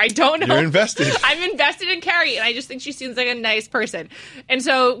like her. I don't know. You're invested. I'm invested in Carrie, and I just think she seems like a nice person. And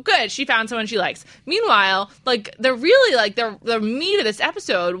so, good. She found someone she likes. Meanwhile, like, the meat of this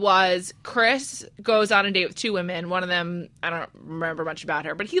episode was Chris goes on a date with 2 women. One of them, I don't remember much about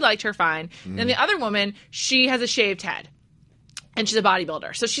her, but he liked her fine. And the other woman, she has a shaved head. And she's a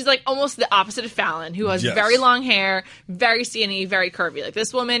bodybuilder. So she's like almost the opposite of Fallon, who has very long hair, very skinny, very curvy. Like,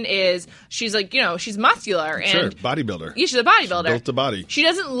 this woman she's like, she's muscular. And Sure, bodybuilder. Yeah, she's a bodybuilder. She built the body. She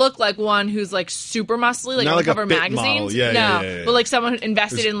doesn't look like one who's like super muscly, like Not on like a cover fit magazines. model. Yeah, no, yeah. but like someone who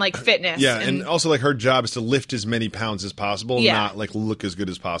invested in like fitness. Yeah, and also like her job is to lift as many pounds as possible, not like look as good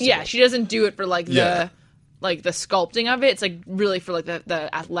as possible. Yeah, she doesn't do it for like the sculpting of it. It's like really for like the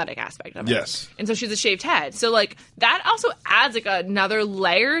athletic aspect of it. Yes. And so she's a shaved head. So like that also adds like another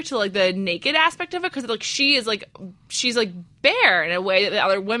layer to like the naked aspect of it, because like she's like bare in a way that the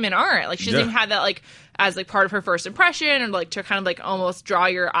other women aren't. Like, she doesn't even have that like as like part of her first impression, or like to kind of like almost draw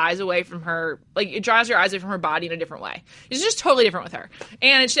your eyes away from her. Like, it draws your eyes away from her body in a different way. It's just totally different with her.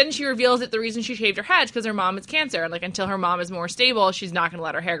 And then she reveals that the reason she shaved her head is because her mom has cancer, and like until her mom is more stable, she's not going to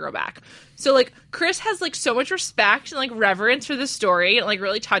let her hair grow back. So like Chris has like so much respect and like reverence for this story, and it like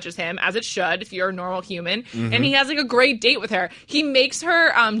really touches him, as it should if you're a normal human. And he has like a great date with her. He makes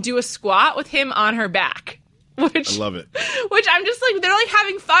her do a squat with him on her back. Which, I love it. Which I'm just like, they're like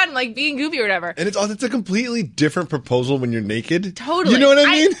having fun, like being goofy or whatever. And it's a completely different proposal when you're naked. Totally. You know what I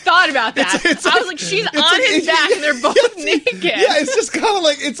mean? I thought about that. I was like, she's on his back and they're both naked. Yeah, it's just kind of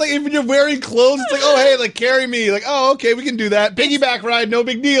like, it's like when you're wearing clothes, it's like, oh, hey, like, carry me. Like, oh, okay, we can do that. Piggyback ride, no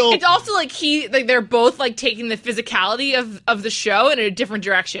big deal. It's also like they're both like taking the physicality of the show in a different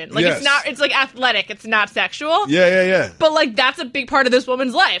direction. Like, it's like athletic. It's not sexual. Yeah. But like, that's a big part of this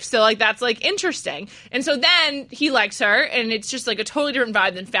woman's life. So like, that's like interesting. And so then he likes her, and it's just like a totally different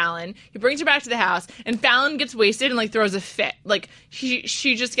vibe than Fallon. He brings her back to the house, and Fallon gets wasted and like throws a fit. Like, she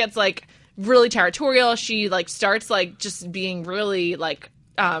just gets like really territorial. She like starts like just being really like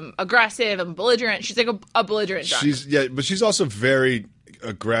aggressive and belligerent. She's like a belligerent drunk. But she's also very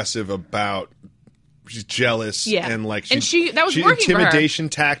aggressive about. She's jealous, and like that was working for her. Intimidation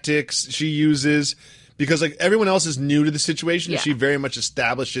tactics she uses. Because, like, everyone else is new to the situation. She very much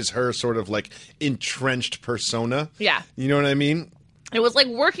establishes her sort of, like, entrenched persona. Yeah. You know what I mean? It was, like,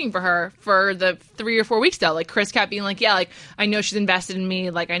 working for her for the 3 or 4 weeks, though. Like, Chris kept being like, yeah, like, I know she's invested in me.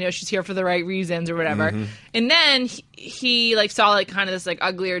 Like, I know she's here for the right reasons or whatever. And then he like, saw, like, kind of this, like,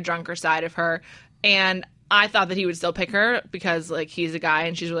 uglier, drunker side of her. And I thought that he would still pick her because, like, he's a guy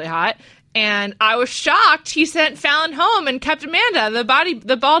and she's really hot. And I was shocked he sent Fallon home and kept Amanda,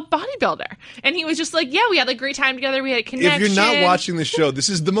 the bald bodybuilder. And he was just like, yeah, we had a great time together. We had a connection. If you're not watching the show, this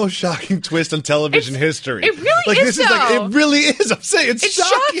is the most shocking twist on television history. It really is, it really is. I'm saying it's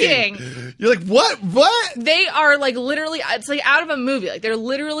shocking. You're like, what? They are like literally, it's like out of a movie. Like, they're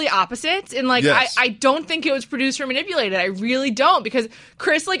literally opposites. And like, I don't think it was produced or manipulated. I really don't, because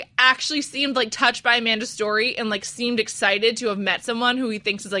Chris like actually seemed like touched by Amanda's story and like seemed excited to have met someone who he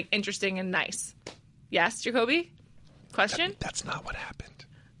thinks is like interesting and nice. Yes, Jacoby? Question? That's not what happened.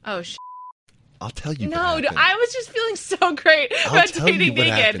 Oh, I'll tell you. No, I was just feeling so great about dating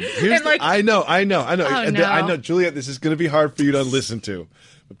naked. I know. Oh, no. I know, Juliet, this is going to be hard for you to listen to.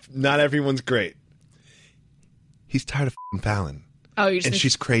 Not everyone's great. He's tired of Fallon. Oh, and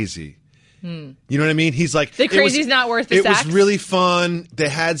she's crazy. You know what I mean? He's like, the crazy's not worth the sex. It was really fun. They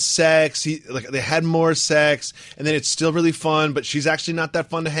had sex. They had more sex, and then it's still really fun. But she's actually not that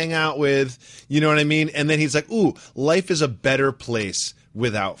fun to hang out with. You know what I mean? And then he's like, "Ooh, life is a better place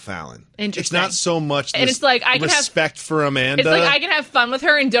without Fallon." Interesting. It's not so much. And it's like I can respect for Amanda. It's like I can have fun with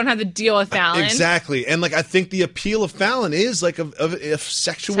her and don't have to deal with Fallon. Exactly. And like I think the appeal of Fallon is like a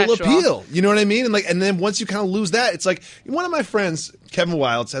sexual appeal. You know what I mean? And then once you kind of lose that, it's like one of my friends, Kevin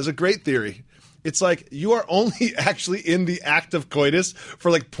Wilds, has a great theory. It's like you are only actually in the act of coitus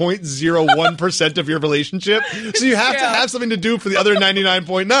for like 0.01% of your relationship. So you have to have something to do for the other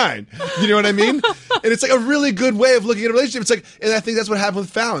 99.9. You know what I mean? And it's like a really good way of looking at a relationship. It's like, and I think that's what happened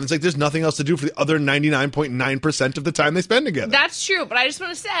with Fallon. It's like there's nothing else to do for the other 99.9% of the time they spend together. That's true. But I just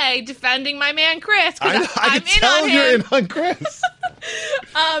want to say, defending my man Chris, I can tell you're in on Chris.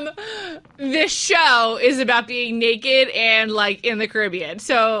 This show is about being naked and like in the Caribbean.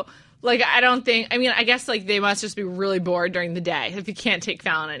 So like, I guess, like, they must just be really bored during the day if you can't take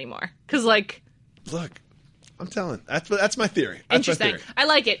Fallon anymore. Because, like... Look, I'm telling. That's my theory. That's Interesting. my theory. I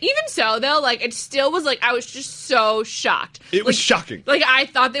like it. Even so, though, like it still was like I was just so shocked. It was shocking. Like I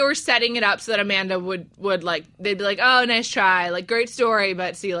thought they were setting it up so that Amanda would like they'd be like, oh, nice try, like great story,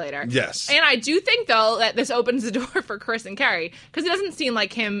 but see you later. Yes. And I do think though that this opens the door for Chris and Carrie because it doesn't seem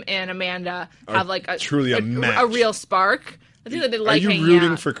like him and Amanda have like truly a match. a real spark. I think that they like. Are you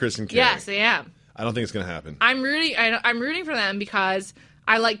rooting for Chris and Carrie? Yes, I am. I don't think it's going to happen. I'm rooting for them because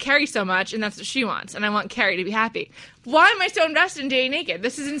I like Carrie so much, and that's what she wants, and I want Carrie to be happy. Why am I so invested in dating naked?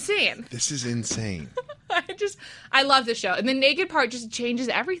 This is insane. This is insane. I love this show, and the naked part just changes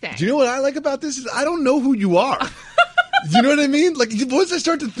everything. Do you know what I like about this? Is I don't know who you are. You know what I mean? Like once I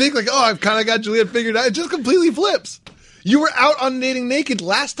start to think, like, oh, I've kind of got Juliet figured out, it just completely flips. You were out on Dating Naked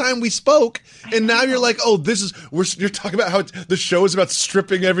last time we spoke, and now you're like, oh, you're talking about how the show is about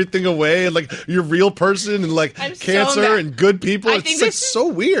stripping everything away and like your real person and like cancer and good people. It's like so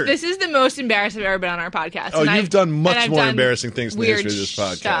weird. This is the most embarrassed I've ever been on our podcast. Oh, you've done much more embarrassing things in the history of this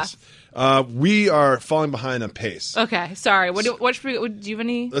podcast. We are falling behind on pace. Okay, sorry. What do you have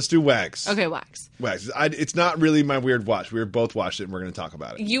any? Let's do Wags. Okay, Wags. It's not really my weird watch. We both watched it, and we're going to talk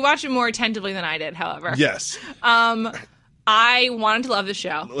about it. You watched it more attentively than I did, however. Yes. I wanted to love the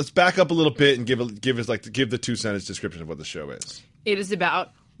show. Let's back up a little bit and give the 2-sentence description of what the show is. It is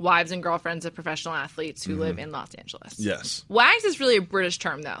about wives and girlfriends of professional athletes who live in Los Angeles. Yes. Wags is really a British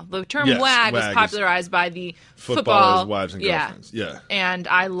term, though. The term Yes, wag was wag popularized by the Footballers, wives, and girlfriends. Yeah. And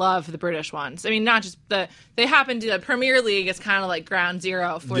I love the British ones. I mean, not just they happen to, the Premier League is kind of like ground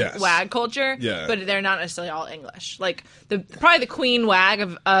zero for wag culture, but they're not necessarily all English. Like, probably the queen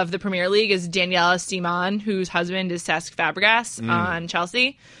wag of the Premier League is Daniela Steeman, whose husband is Cesc Fabregas on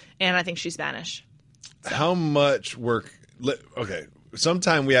Chelsea, and I think she's Spanish. So. How much work... Okay.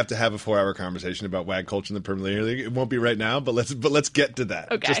 Sometime we have to have a 4-hour conversation about wag culture in the Premier League. It won't be right now, but let's get to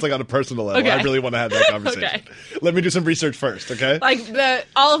that. Okay. Just like on a personal level, I really want to have that conversation. Okay. Let me do some research first, okay? Like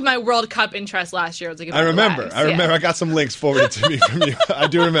all of my World Cup interest last year was like. I remember. I got some links forwarded to me from you. I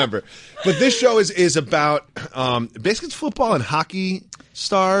do remember. But this show is about basically it's football and hockey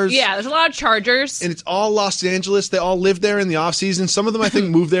stars. Yeah, there's a lot of Chargers. And it's all Los Angeles. They all live there in the off season. Some of them I think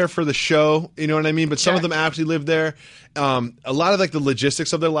move there for the show. You know what I mean? But some of them actually live there. A lot of like the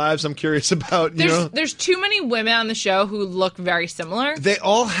logistics of their lives I'm curious about. There's too many women on the show who look very similar. They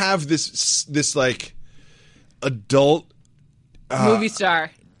all have this like adult movie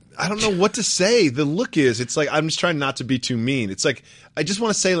star. I don't know what to say. The look is, it's like, I'm just trying not to be too mean. It's like, I just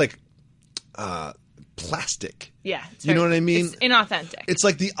want to say like plastic. Yeah. You know what I mean? It's inauthentic. It's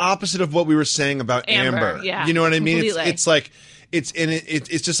like the opposite of what we were saying about Amber. Yeah. You know what I mean? Completely. It's like, it's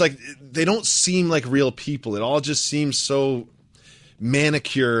just like, they don't seem like real people. It all just seems so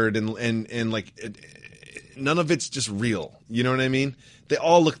manicured and like, none of it's just real. You know what I mean? They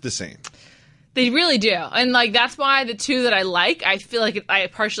all look the same. They really do. And like that's why the two that I like, I feel like I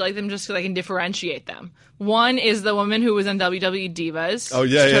partially like them just because I can differentiate them. One is the woman who was on WWE Divas. Oh,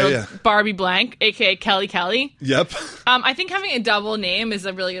 yeah. Barbie Blank, a.k.a. Kelly. Yep. I think having a double name is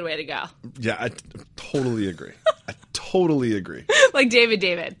a really good way to go. Yeah, I totally agree. Like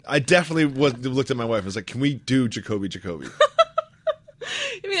David. I definitely looked at my wife and was like, can we do Jacoby? I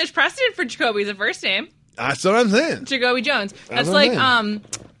mean, there's precedent for Jacoby as a first name. That's what I'm saying. Jacoby Jones. That's like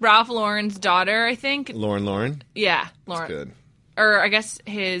Ralph Lauren's daughter, I think. Lauren? Yeah, Lauren. That's good. Or I guess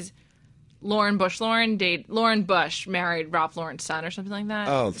his Lauren Bush married Ralph Lauren's son or something like that.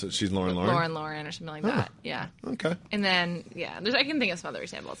 Oh, so she's Lauren? Lauren or something like that. Yeah. Okay. And then, I can think of some other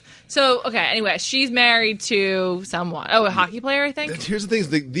examples. So, okay, anyway, she's married to someone. Oh, a hockey player, I think? Here's the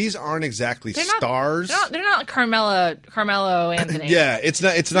thing. These aren't exactly stars. They're not Carmelo Anthony. Yeah, it's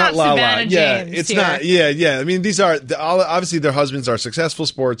not Lala. Savannah Yeah, James it's here. not. Yeah. I mean, these are obviously their husbands are successful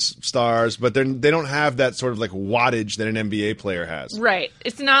sports stars, but they don't have that sort of like wattage that an NBA player has. Right.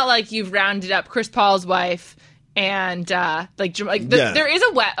 It's not like you've rounded up Chris Paul's wife and there is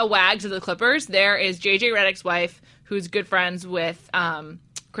a Wags of the Clippers. There is JJ Redick's wife, who's good friends with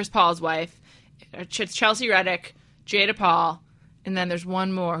Chris Paul's wife. It's Chelsea Redick, Jada Paul, and then there's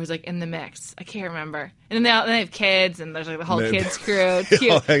one more who's like in the mix. I can't remember. And then they have kids, and there's like the whole kids crew. It's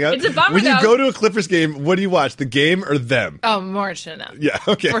cute. It's a bummer. When you go to a Clippers game, what do you watch? The game or them? Oh, more interested in them. Yeah,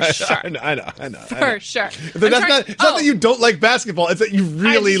 okay. For sure. I know. For sure. But it's not that you don't like basketball. It's that you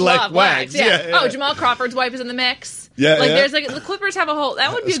really like Wags. Yeah. Oh, Jamal Crawford's wife is in the mix. Yeah, there's like the Clippers have a whole.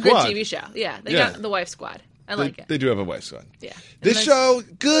 That would be a good TV show. Yeah, they got the wife squad. I like it. They do have a wife squad. Yeah. This And show,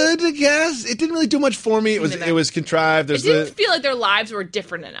 good, I guess. It didn't really do much for me. It was contrived. It didn't feel like their lives were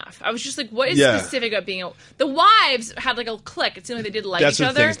different enough. I was just like, what is specific about being the wives had like a click. It seemed like they did like each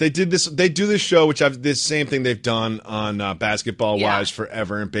other. They did this. They do this show, which this same thing they've done on Basketball Wives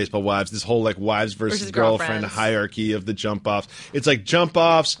forever and Baseball Wives. This whole like wives versus girlfriend hierarchy of the jump offs. It's like jump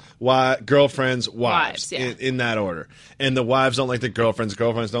offs, girlfriends, wives in that order. And the wives don't like the girlfriends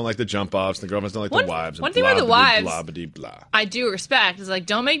don't like the jump offs. The girlfriends don't like the wives. One thing about the wives, blah, blah, blah. I do respect is like,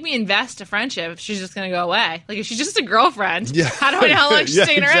 don't make me invest a friendship if she's just going to go away. Like if she's just a girlfriend, how do I know how long she's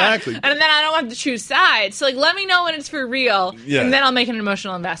staying around? And then I don't have to choose sides. So like, let me know when it's for real, and then I'll make an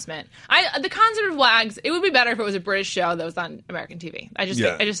emotional investment. The concept of WAGs, it would be better if it was a British show that was on American TV. I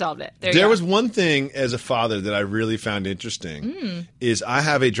just solved it. There was one thing as a father that I really found interesting is I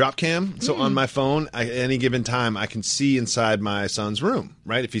have a drop cam, so on my phone, at any given time, I can see inside my son's room,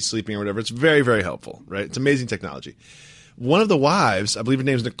 right? If he's sleeping or whatever. It's very, very helpful, right? It's amazing technology. One of the wives, I believe her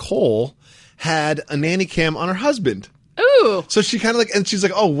name's Nicole, had a nanny cam on her husband. Ooh. So she kind of and she's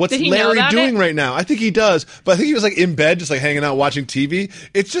like, oh, what's Larry doing right now? I think he does. But I think he was like in bed, just like hanging out watching TV.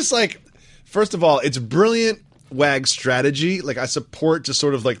 It's just like, first of all, it's brilliant WAG strategy. Like I support just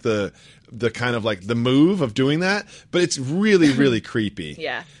sort of like the kind of like the move of doing that. But it's really, really creepy.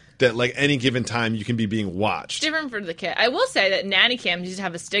 Yeah. That like any given time you can be being watched. Different for the kid. I will say that nanny cams used to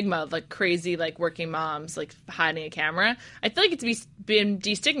have a stigma of like crazy like working moms like hiding a camera. I feel like it's been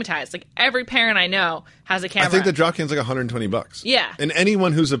destigmatized. Like every parent I know has a camera. I think the drop cam's like $120. Yeah. And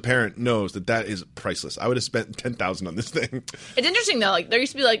anyone who's a parent knows that is priceless. I would have spent $10,000 on this thing. It's interesting though. Like there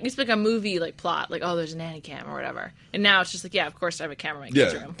used to be like a movie like plot like, oh, there's a nanny cam or whatever. And now it's just like, yeah, of course I have a camera in my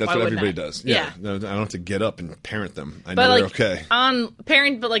kid's room. That's Why what wouldn't everybody does. Yeah. No, I don't have to get up and parent them. I know they're okay.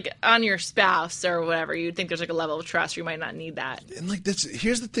 On your spouse or whatever, you'd think there's like a level of trust where you might not need that. And like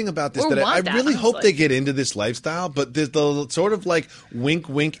here's the thing about this, that I really hope they get into this lifestyle, but there's the sort of like wink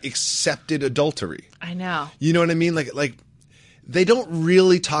accepted adultery. I know. You know what I mean? Like they don't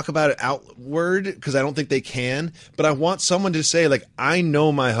really talk about it outward because I don't think they can, but I want someone to say like, I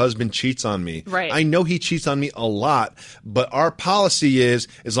know my husband cheats on me. Right. I know he cheats on me a lot, but our policy is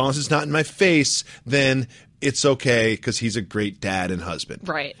as long as it's not in my face, then it's okay because he's a great dad and husband.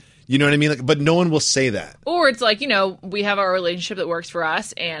 Right. You know what I mean? Like, but no one will say that. Or it's like, we have our relationship that works for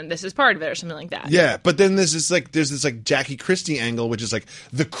us, and this is part of it, or something like that. Yeah, but then there's this Jackie Christie angle, which is like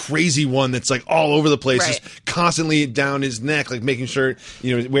the crazy one that's like all over the place, just constantly down his neck, like making sure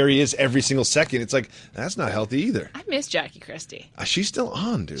where he is every single second. It's like that's not healthy either. I miss Jackie Christie. She's still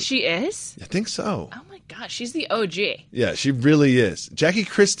on, dude. She is? I think so. Oh my gosh, she's the OG. Yeah, she really is. Jackie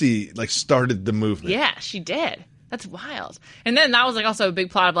Christie like started the movement. Yeah, she did. That's wild. And then that was like also a big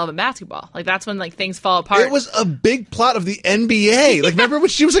plot of Love and Basketball. Like that's when like things fall apart. It was a big plot of the NBA. Like remember when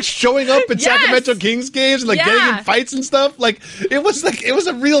she was like showing up at Sacramento Kings games and like getting in fights and stuff? Like it was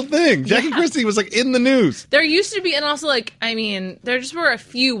a real thing. Jackie Christie was like in the news. There used to be, and also like there just were a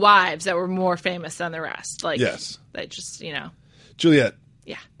few wives that were more famous than the rest. Like that just Juliet.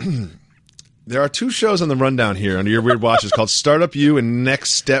 Yeah. There are two shows on the rundown here under your weird watches called Startup U and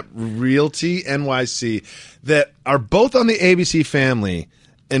Next Step Realty NYC that are both on the ABC family.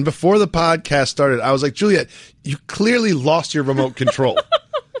 And before the podcast started, I was like, Juliet, you clearly lost your remote control.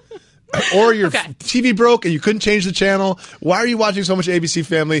 Or your TV broke and you couldn't change the channel. Why are you watching so much ABC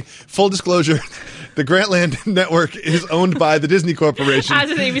Family? Full disclosure, the Grantland Network is owned by the Disney Corporation.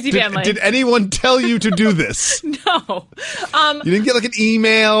 As is ABC Family. Did anyone tell you to do this? No. You didn't get like an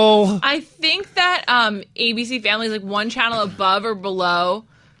email? I think that ABC Family is like one channel above or below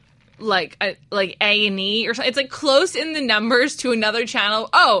like A&E or something. It's like close in the numbers to another channel.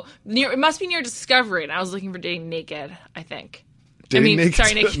 Oh, it must be near Discovery. And I was looking for Dating Naked, I think.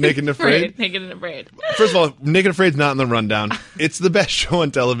 Naked and Afraid? Naked and Afraid. First of all, Naked and Afraid's not in the rundown. It's the best show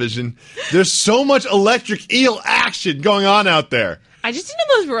on television. There's so much electric eel action going on out there. I just didn't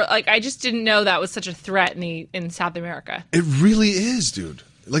know those were I just didn't know that was such a threat in South America. It really is, dude.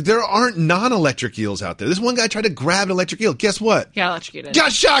 Like there aren't non-electric eels out there. This one guy tried to grab an electric eel. Guess what? Got electrocuted.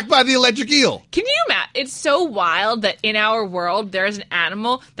 Got shocked by the electric eel. Can you imagine? It's so wild that in our world there is an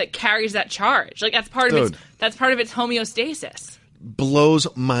animal that carries that charge. Like that's part of its homeostasis. Blows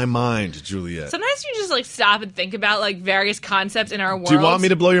my mind, Juliet. Sometimes you just like stop and think about like various concepts in our world. Do you want me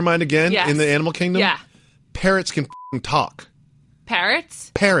to blow your mind again? Yes. In the animal kingdom? Yeah. Parrots can talk.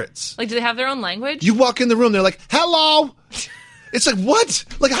 Parrots? Parrots. Like, do they have their own language? You walk in the room, they're like, hello! It's like, what?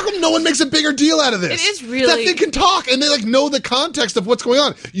 Like, how come no one makes a bigger deal out of this? It is really... That thing can talk, and they like know the context of what's going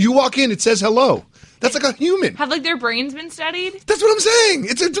on. You walk in, it says hello. That's like a human. Have like their brains been studied? That's what I'm saying.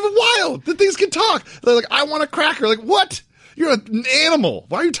 It's wild. The things can talk. They're like, I want a cracker. Like, what? You're an animal.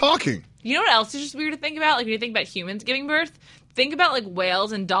 Why are you talking? You know what else is just weird to think about? Like when you think about humans giving birth, think about like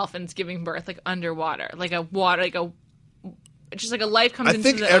whales and dolphins giving birth like underwater, like a water, just like a life comes into the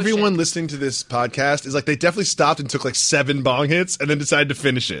ocean. I think everyone listening to this podcast is like they definitely stopped and took like 7 bong hits and then decided to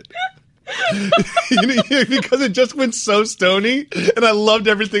finish it. Because it just went so stony, and I loved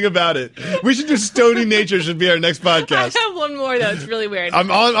everything about it. We should do Stony Nature. Should be our next podcast. I have one more though. It's really weird. I'm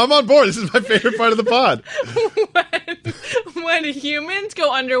on board. This is my favorite part of the pod. when humans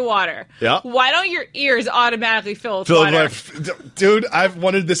go underwater, yeah, why don't your ears automatically fill with water? Dude, I've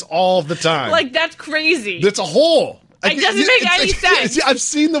wanted this all the time. Like that's crazy. That's a hole. It doesn't make any sense. I've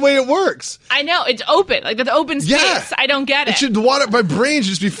seen the way it works. I know. It's open. Like, the open space. Yeah. I don't get it. My brain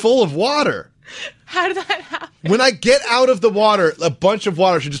should just be full of water. How did that happen? When I get out of the water, a bunch of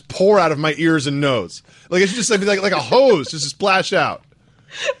water should just pour out of my ears and nose. Like, it should just like a hose just to splash out.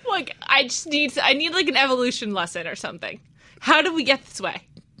 Like, I need like an evolution lesson or something. How did we get this way?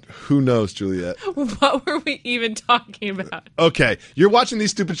 Who knows, Juliet? What were we even talking about? Okay, you're watching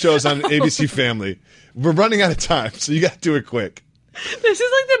these stupid shows on ABC Family. We're running out of time, so you got to do it quick. This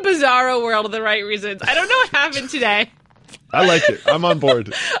is like the bizarro world of the right reasons. I don't know what happened today. I like it. I'm on board.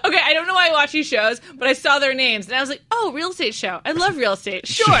 Okay, I don't know why I watch these shows, but I saw their names, and I was like, oh, real estate show. I love real estate.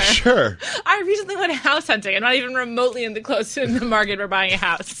 Sure. Sure. I recently went house hunting. I'm not even remotely close to the market for buying a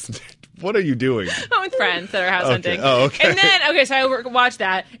house. What are you doing? I'm with friends that are house hunting. Oh, okay. And then, so I watched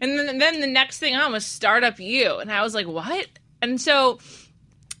that. And then the next thing on was Startup U. And I was like, what? And so,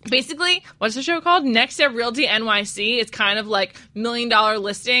 basically, what's the show called? Next Step Realty NYC. It's kind of like $1 Million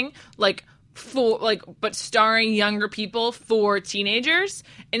Listing, but starring younger people for teenagers.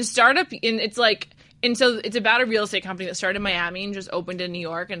 And so it's about a real estate company that started in Miami and just opened in New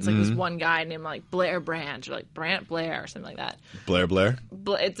York. And it's like this one guy named like Blair Branch or like Brant Blair or something like that. Blair?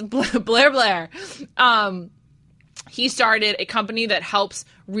 It's Blair. He started a company that helps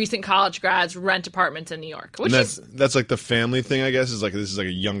recent college grads rent apartments in New York. That's like the family thing, I guess. Is like this is like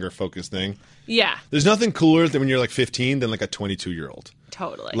a younger focused thing. Yeah. There's nothing cooler than when you're like 15 than like a 22-year-old.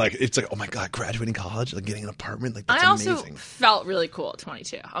 Totally. Like, it's like, oh my God, graduating college, like getting an apartment, like that's I also amazing. felt really cool at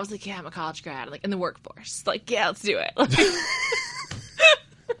 22. I was like, yeah, I'm a college grad, like in the workforce. Like, yeah, let's do it.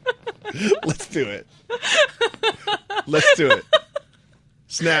 Let's do it. Let's do it.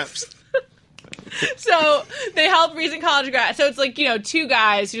 Snaps. So they help recent college grads. So it's like, 2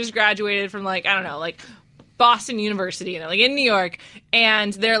 guys who just graduated from like, I don't know, like Boston University, and they're like in New York,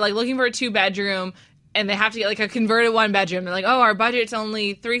 and they're like looking for a 2-bedroom. And they have to get like a converted 1-bedroom. They're like, oh, our budget's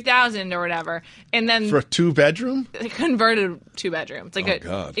only $3,000 or whatever. And then for a 2-bedroom, a converted 2-bedroom. It's like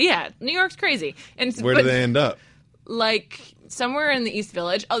God. Yeah, New York's crazy. And where do they end up? Like somewhere in the East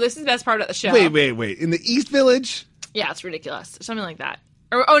Village. Oh, this is the best part of the show. Wait. In the East Village? Yeah, it's ridiculous. Something like that.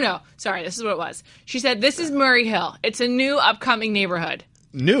 Oh no, sorry. This is what it was. She said, "This is Murray Hill. It's a new upcoming neighborhood."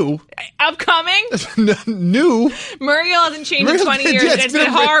 New? Upcoming? New? Murray Hill hasn't changed in 20 years. Yeah, it's been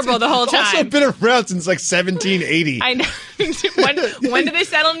horrible the whole time. It's also been around since like 1780. I know. when did they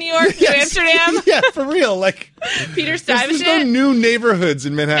settle New York? Yes. New Amsterdam? Yeah, for real. Like Peter Stuyvesant. There's no new neighborhoods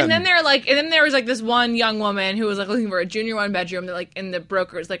in Manhattan. And then there was like this one young woman who was like looking for a junior 1-bedroom. That like, and the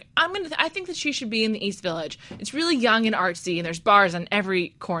broker was like, I think that she should be in the East Village. It's really young and artsy, and there's bars on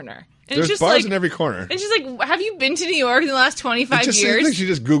every corner. And there's bars in every corner. And she's like, have you been to New York in the last 25 years? I think she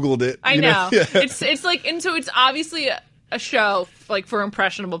just Googled it. I know. Yeah. It's like, and so it's obviously a show like for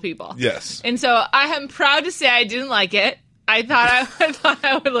impressionable people. Yes. And so I am proud to say I didn't like it. I thought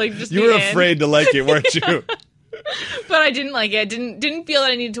I would like just. You were afraid to like it, weren't you? But I didn't like it. Didn't feel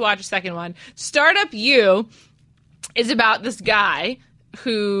that I needed to watch a second one. Startup U is about this guy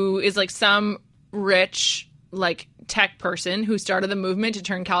who is like some rich like tech person who started the movement to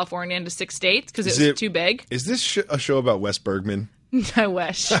turn California into 6 states because it was too big. Is this a show about Wes Bergman? I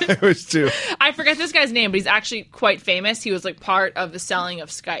wish. I wish too. I forget this guy's name, but he's actually quite famous. He was like part of the selling of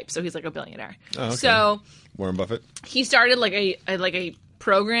Skype, so he's like a billionaire. Oh, okay. So Warren Buffett. He started like a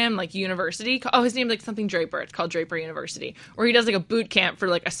program, like university. Oh, his name's like something Draper. It's called Draper University, where he does like a boot camp for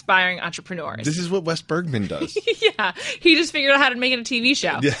like aspiring entrepreneurs. This is what Wes Bergman does. Yeah, he just figured out how to make it a TV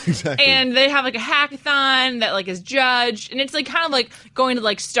show. Yeah, exactly. And they have like a hackathon that like is judged, and it's like kind of like going to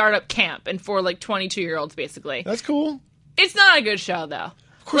like startup camp, and for like 22-year-olds basically. That's cool. It's not a good show though.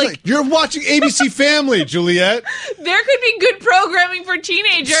 Of course, like, you're watching ABC Family, Juliet. There could be good programming for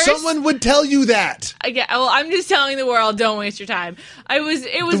teenagers. Someone would tell you that. Well, I'm just telling the world, don't waste your time. It was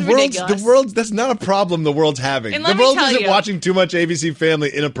ridiculous. That's not a problem the world's having. The world isn't watching too much ABC Family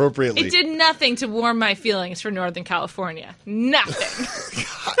inappropriately. It did nothing to warm my feelings for Northern California. Nothing.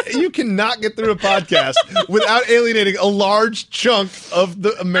 You cannot get through a podcast without alienating a large chunk of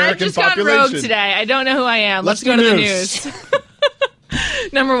the American population. I've just gone rogue today. I don't know who I am. Let's go to the news.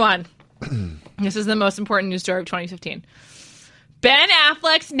 Number 1. This is the most important news story of 2015. Ben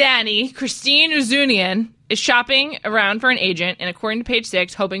Affleck's nanny, Christine Uzunian, is shopping around for an agent, and according to Page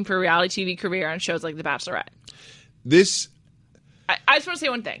Six, hoping for a reality TV career on shows like The Bachelorette. I just want to say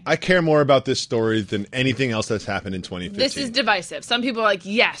one thing. I care more about this story than anything else that's happened in 2015. This is divisive. Some people are like,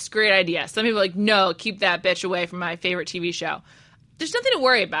 yes, great idea. Some people are like, no, keep that bitch away from my favorite TV show. There's nothing to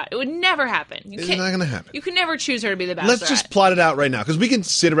worry about. It would never happen. It's not going to happen. You can never choose her to be the Bachelorette. Let's just plot it out right now, because we can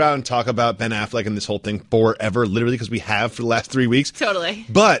sit around and talk about Ben Affleck and this whole thing forever, literally, because we have for the last 3 weeks. Totally.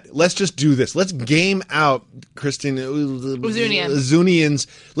 But let's just do this. Let's game out Christine Uzunian's.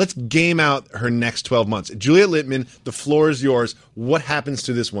 Let's game out her next 12 months. Juliet Litman, the floor is yours. What happens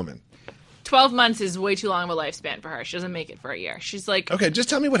to this woman? 12 months is way too long of a lifespan for her. She doesn't make it for a year. She's like... Okay, just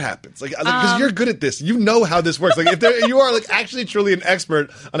tell me what happens. Like, because you're good at this. You know how this works. Like, you are like actually truly an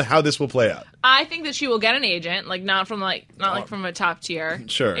expert on how this will play out. I think that she will get an agent, like not from a top tier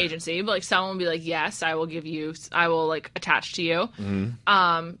agency, but like someone will be like, yes, I will like attach to you.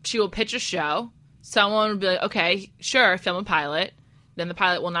 Mm-hmm. She will pitch a show. Someone will be like, okay, sure, film a pilot. Then the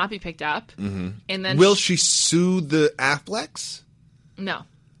pilot will not be picked up. Mm-hmm. And then will she sue the Afflecks? No.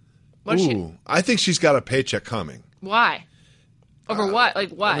 Ooh, I think she's got a paycheck coming. Why? Over what?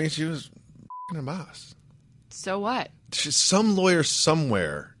 Like what? I mean, she was her boss. So what? Some lawyer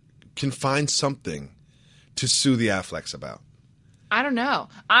somewhere can find something to sue the Afflecks about. I don't know.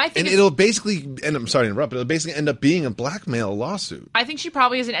 I think it'll basically, and I'm sorry to interrupt, but it'll basically end up being a blackmail lawsuit. I think she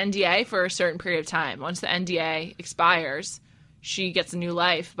probably has an NDA for a certain period of time. Once the NDA expires, she gets a new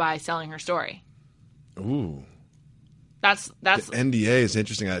life by selling her story. Ooh. That's the NDA is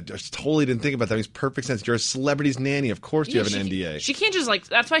interesting. I just totally didn't think about that. It makes perfect sense. You're a celebrity's nanny. Of course you have an NDA. She can't just like.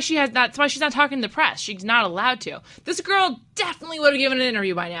 That's why she's not talking to the press. She's not allowed to. This girl definitely would have given an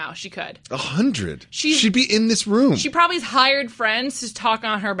interview by now. She could. 100. She'd be in this room. She probably has hired friends to talk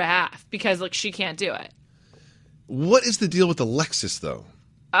on her behalf because like she can't do it. What is the deal with Alexis though?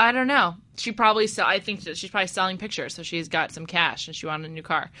 I don't know. I think that she's probably selling pictures, so she's got some cash and she wanted a new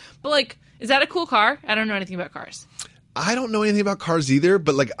car. But like, is that a cool car? I don't know anything about cars. I don't know anything about cars either,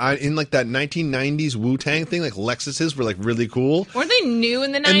 but like in like that 1990s Wu-Tang thing, like Lexuses were like really cool. Weren't they new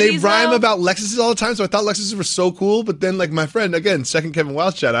in the 90s? And they rhyme about Lexuses all the time, so I thought Lexuses were so cool. But then like my friend, again, second Kevin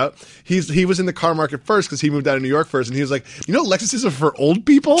Wild shout out, he was in the car market first because he moved out of New York first, and he was like, you know, Lexuses are for old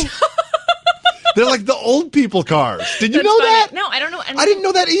people. They're like the old people cars. Did you know funny. that? No, I don't know anything. I didn't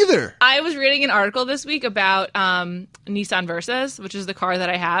know that either. I was reading an article this week about Nissan Versas, which is the car that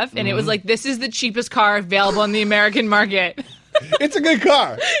I have, and it was like, this is the cheapest car available on the American market. It's a good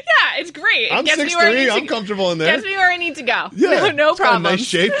car. Yeah, it's great. I'm 6'3", I'm comfortable in there. Gets me where I need to go. Yeah, no problem. Nice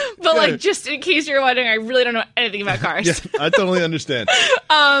shape. But like, just in case you're wondering, I really don't know anything about cars. Yeah, I totally understand.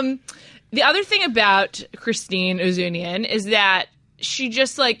 The other thing about Christine Uzunian is that she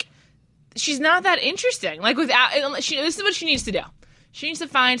just like, she's not that interesting. Like this is what she needs to do. She needs to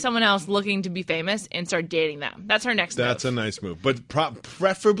find someone else looking to be famous and start dating them. That's her next move. That's a nice move. But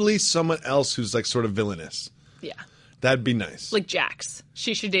preferably someone else who's like sort of villainous. Yeah. That'd be nice. Like Jax.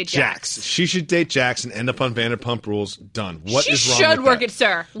 She should date Jax. She should date Jax and end up on Vanderpump Rules. Done. What is wrong with that? She should work at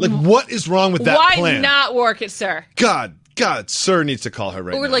Sir. Like, what is wrong with that plan? Why not work at Sir? God, Sir needs to call her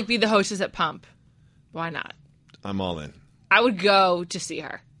right now. Or like be the hostess at Pump. Why not? I'm all in. I would go to see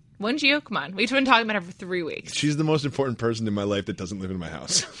her. Wouldn't you? Come on. We've been talking about her for 3 weeks. She's the most important person in my life that doesn't live in my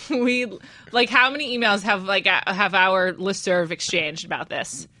house. How many emails have our listserv exchanged about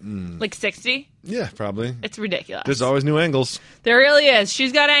this? Like 60? Yeah, probably. It's ridiculous. There's always new angles. There really is.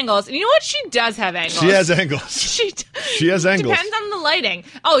 She's got angles. And you know what? She does have angles. She has angles. She has angles. Depends on the lighting.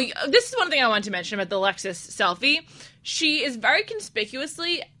 Oh, this is one thing I wanted to mention about the Lexus selfie. She is very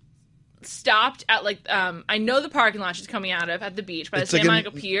conspicuously stopped at I know the parking lot she's coming out of at the beach by the Santa Monica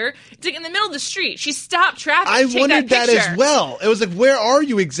Pier. It's like in the middle of the street. She stopped traffic. I wondered that as well. It was like, where are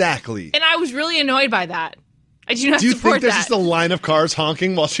you exactly? And I was really annoyed by that. I do not Do you support think there's that. just a line of cars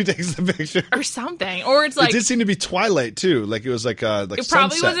honking while she takes the picture? Or something. Or it's like... It did seem to be twilight, too. Like, it was like it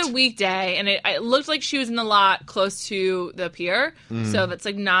probably sunset. was a weekday, and it looked like she was in the lot close to the pier. So that's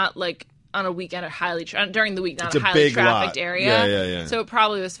like not like on a weekend or during the week, not a highly trafficked area. Yeah. So it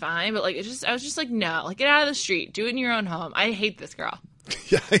probably was fine, but like I was just like, no, like get out of the street, do it in your own home. I hate this girl.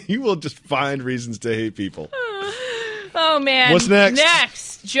 Yeah, you will just find reasons to hate people. Oh man, what's next?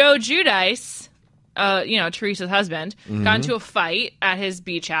 Next, Joe Giudice, Teresa's husband, got into a fight at his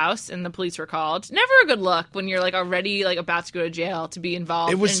beach house, and the police were called. Never a good look when you're like already like about to go to jail to be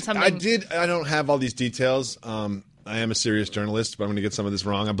involved in something. I don't have all these details. I am a serious journalist, but I'm going to get some of this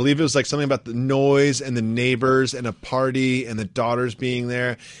wrong. I believe it was like something about the noise and the neighbors and a party and the daughters being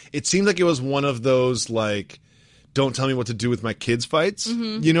there. It seemed like it was one of those like don't tell me what to do with my kids fights.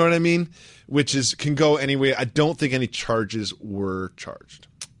 Mm-hmm. You know what I mean? Which can go anyway. I don't think any charges were charged.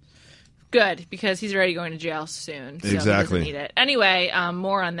 Good, because he's already going to jail soon. So Exactly. He doesn't need it. Anyway,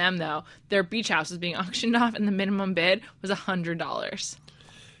 more on them, though. Their beach house is being auctioned off, and the minimum bid was $100.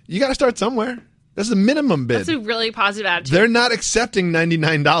 You got to start somewhere. That's the minimum bid. That's a really positive attitude. They're not accepting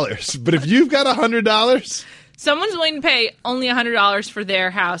 $99. But if you've got $100... Someone's willing to pay only $100 for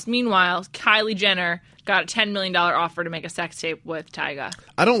their house. Meanwhile, Kylie Jenner got a $10 million offer to make a sex tape with Tyga.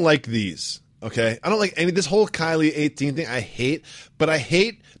 I don't like these, okay? I don't like this whole Kylie 18 thing. I hate, but I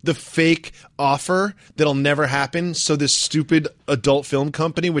hate the fake offer that'll never happen so this stupid adult film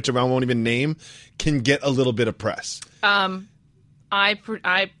company, which I won't even name, can get a little bit of press.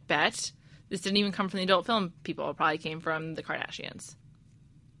 I bet this didn't even come from the adult film people. It probably came from the Kardashians.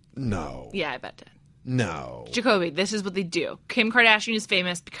 No. Yeah, I bet it did. No. Jacoby, this is what they do. Kim Kardashian is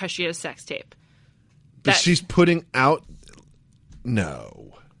famous because she had a sex tape. But she's putting out...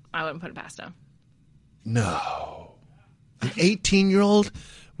 No. I wouldn't put it past them. No. An 18-year-old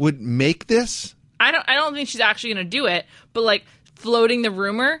would make this? I don't think she's actually going to do it, but like floating the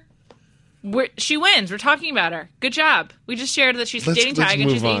rumor, she wins. We're talking about her. Good job. We just shared that she's dating Tyga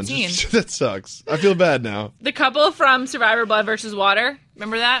and she's 18. That sucks. I feel bad now. The couple from Survivor Blood versus Water.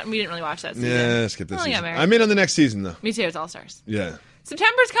 Remember that? We didn't really watch that season. Yeah, skip this season. Yeah, I'm in on the next season, though. Me too. It's All Stars. Yeah.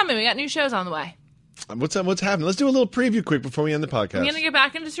 September's coming. We got new shows on the way. What's happening? Let's do a little preview quick before we end the podcast. I'm going to get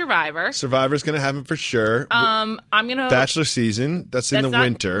back into Survivor. Survivor's going to happen for sure. I'm going to... Bachelor season. That's in the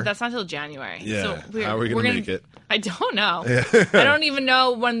winter. That's not till January. Yeah. So how are we going to make it? I don't know. I don't even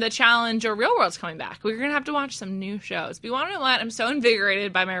know when the Challenge or Real World's coming back. We're going to have to watch some new shows. But you want to know what? I'm so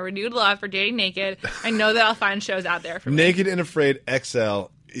invigorated by my renewed love for dating naked. I know that I'll find shows out there for me. Naked and Afraid XL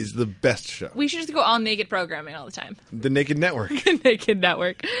is the best show. We should just go all naked programming all the time. The Naked Network. Naked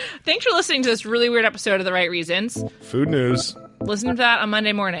Network. Thanks for listening to this really weird episode of The Right Reasons. Food news. Listen to that on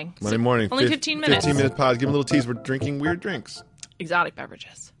Monday morning. Monday morning. Only 15 minutes. 15-minute pause. Give them a little tease. We're drinking weird drinks. Exotic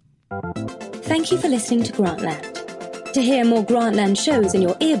beverages. Thank you for listening to Grantland. To hear more Grantland shows in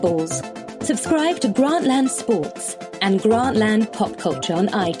your earballs, subscribe to Grantland Sports and Grantland Pop Culture on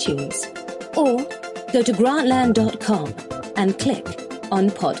iTunes. Or go to grantland.com and click on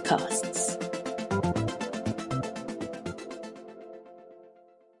podcast.